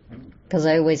wave, because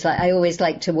I always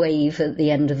like to wave at the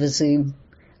end of a Zoom.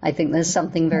 I think there's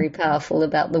something very powerful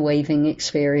about the waving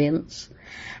experience,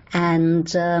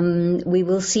 and we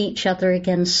will see each other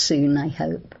again soon, I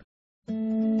hope.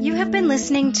 You have been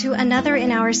listening to another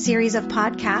in our series of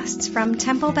podcasts from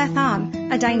Temple Beth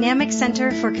Am, a dynamic center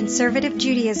for conservative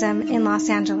Judaism in Los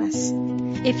Angeles.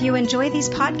 If you enjoy these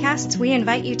podcasts, we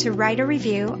invite you to write a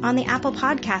review on the Apple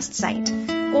Podcast site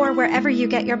or wherever you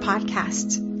get your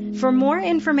podcasts. For more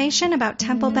information about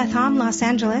Temple Beth Am Los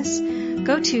Angeles,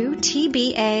 go to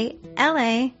tbala.org.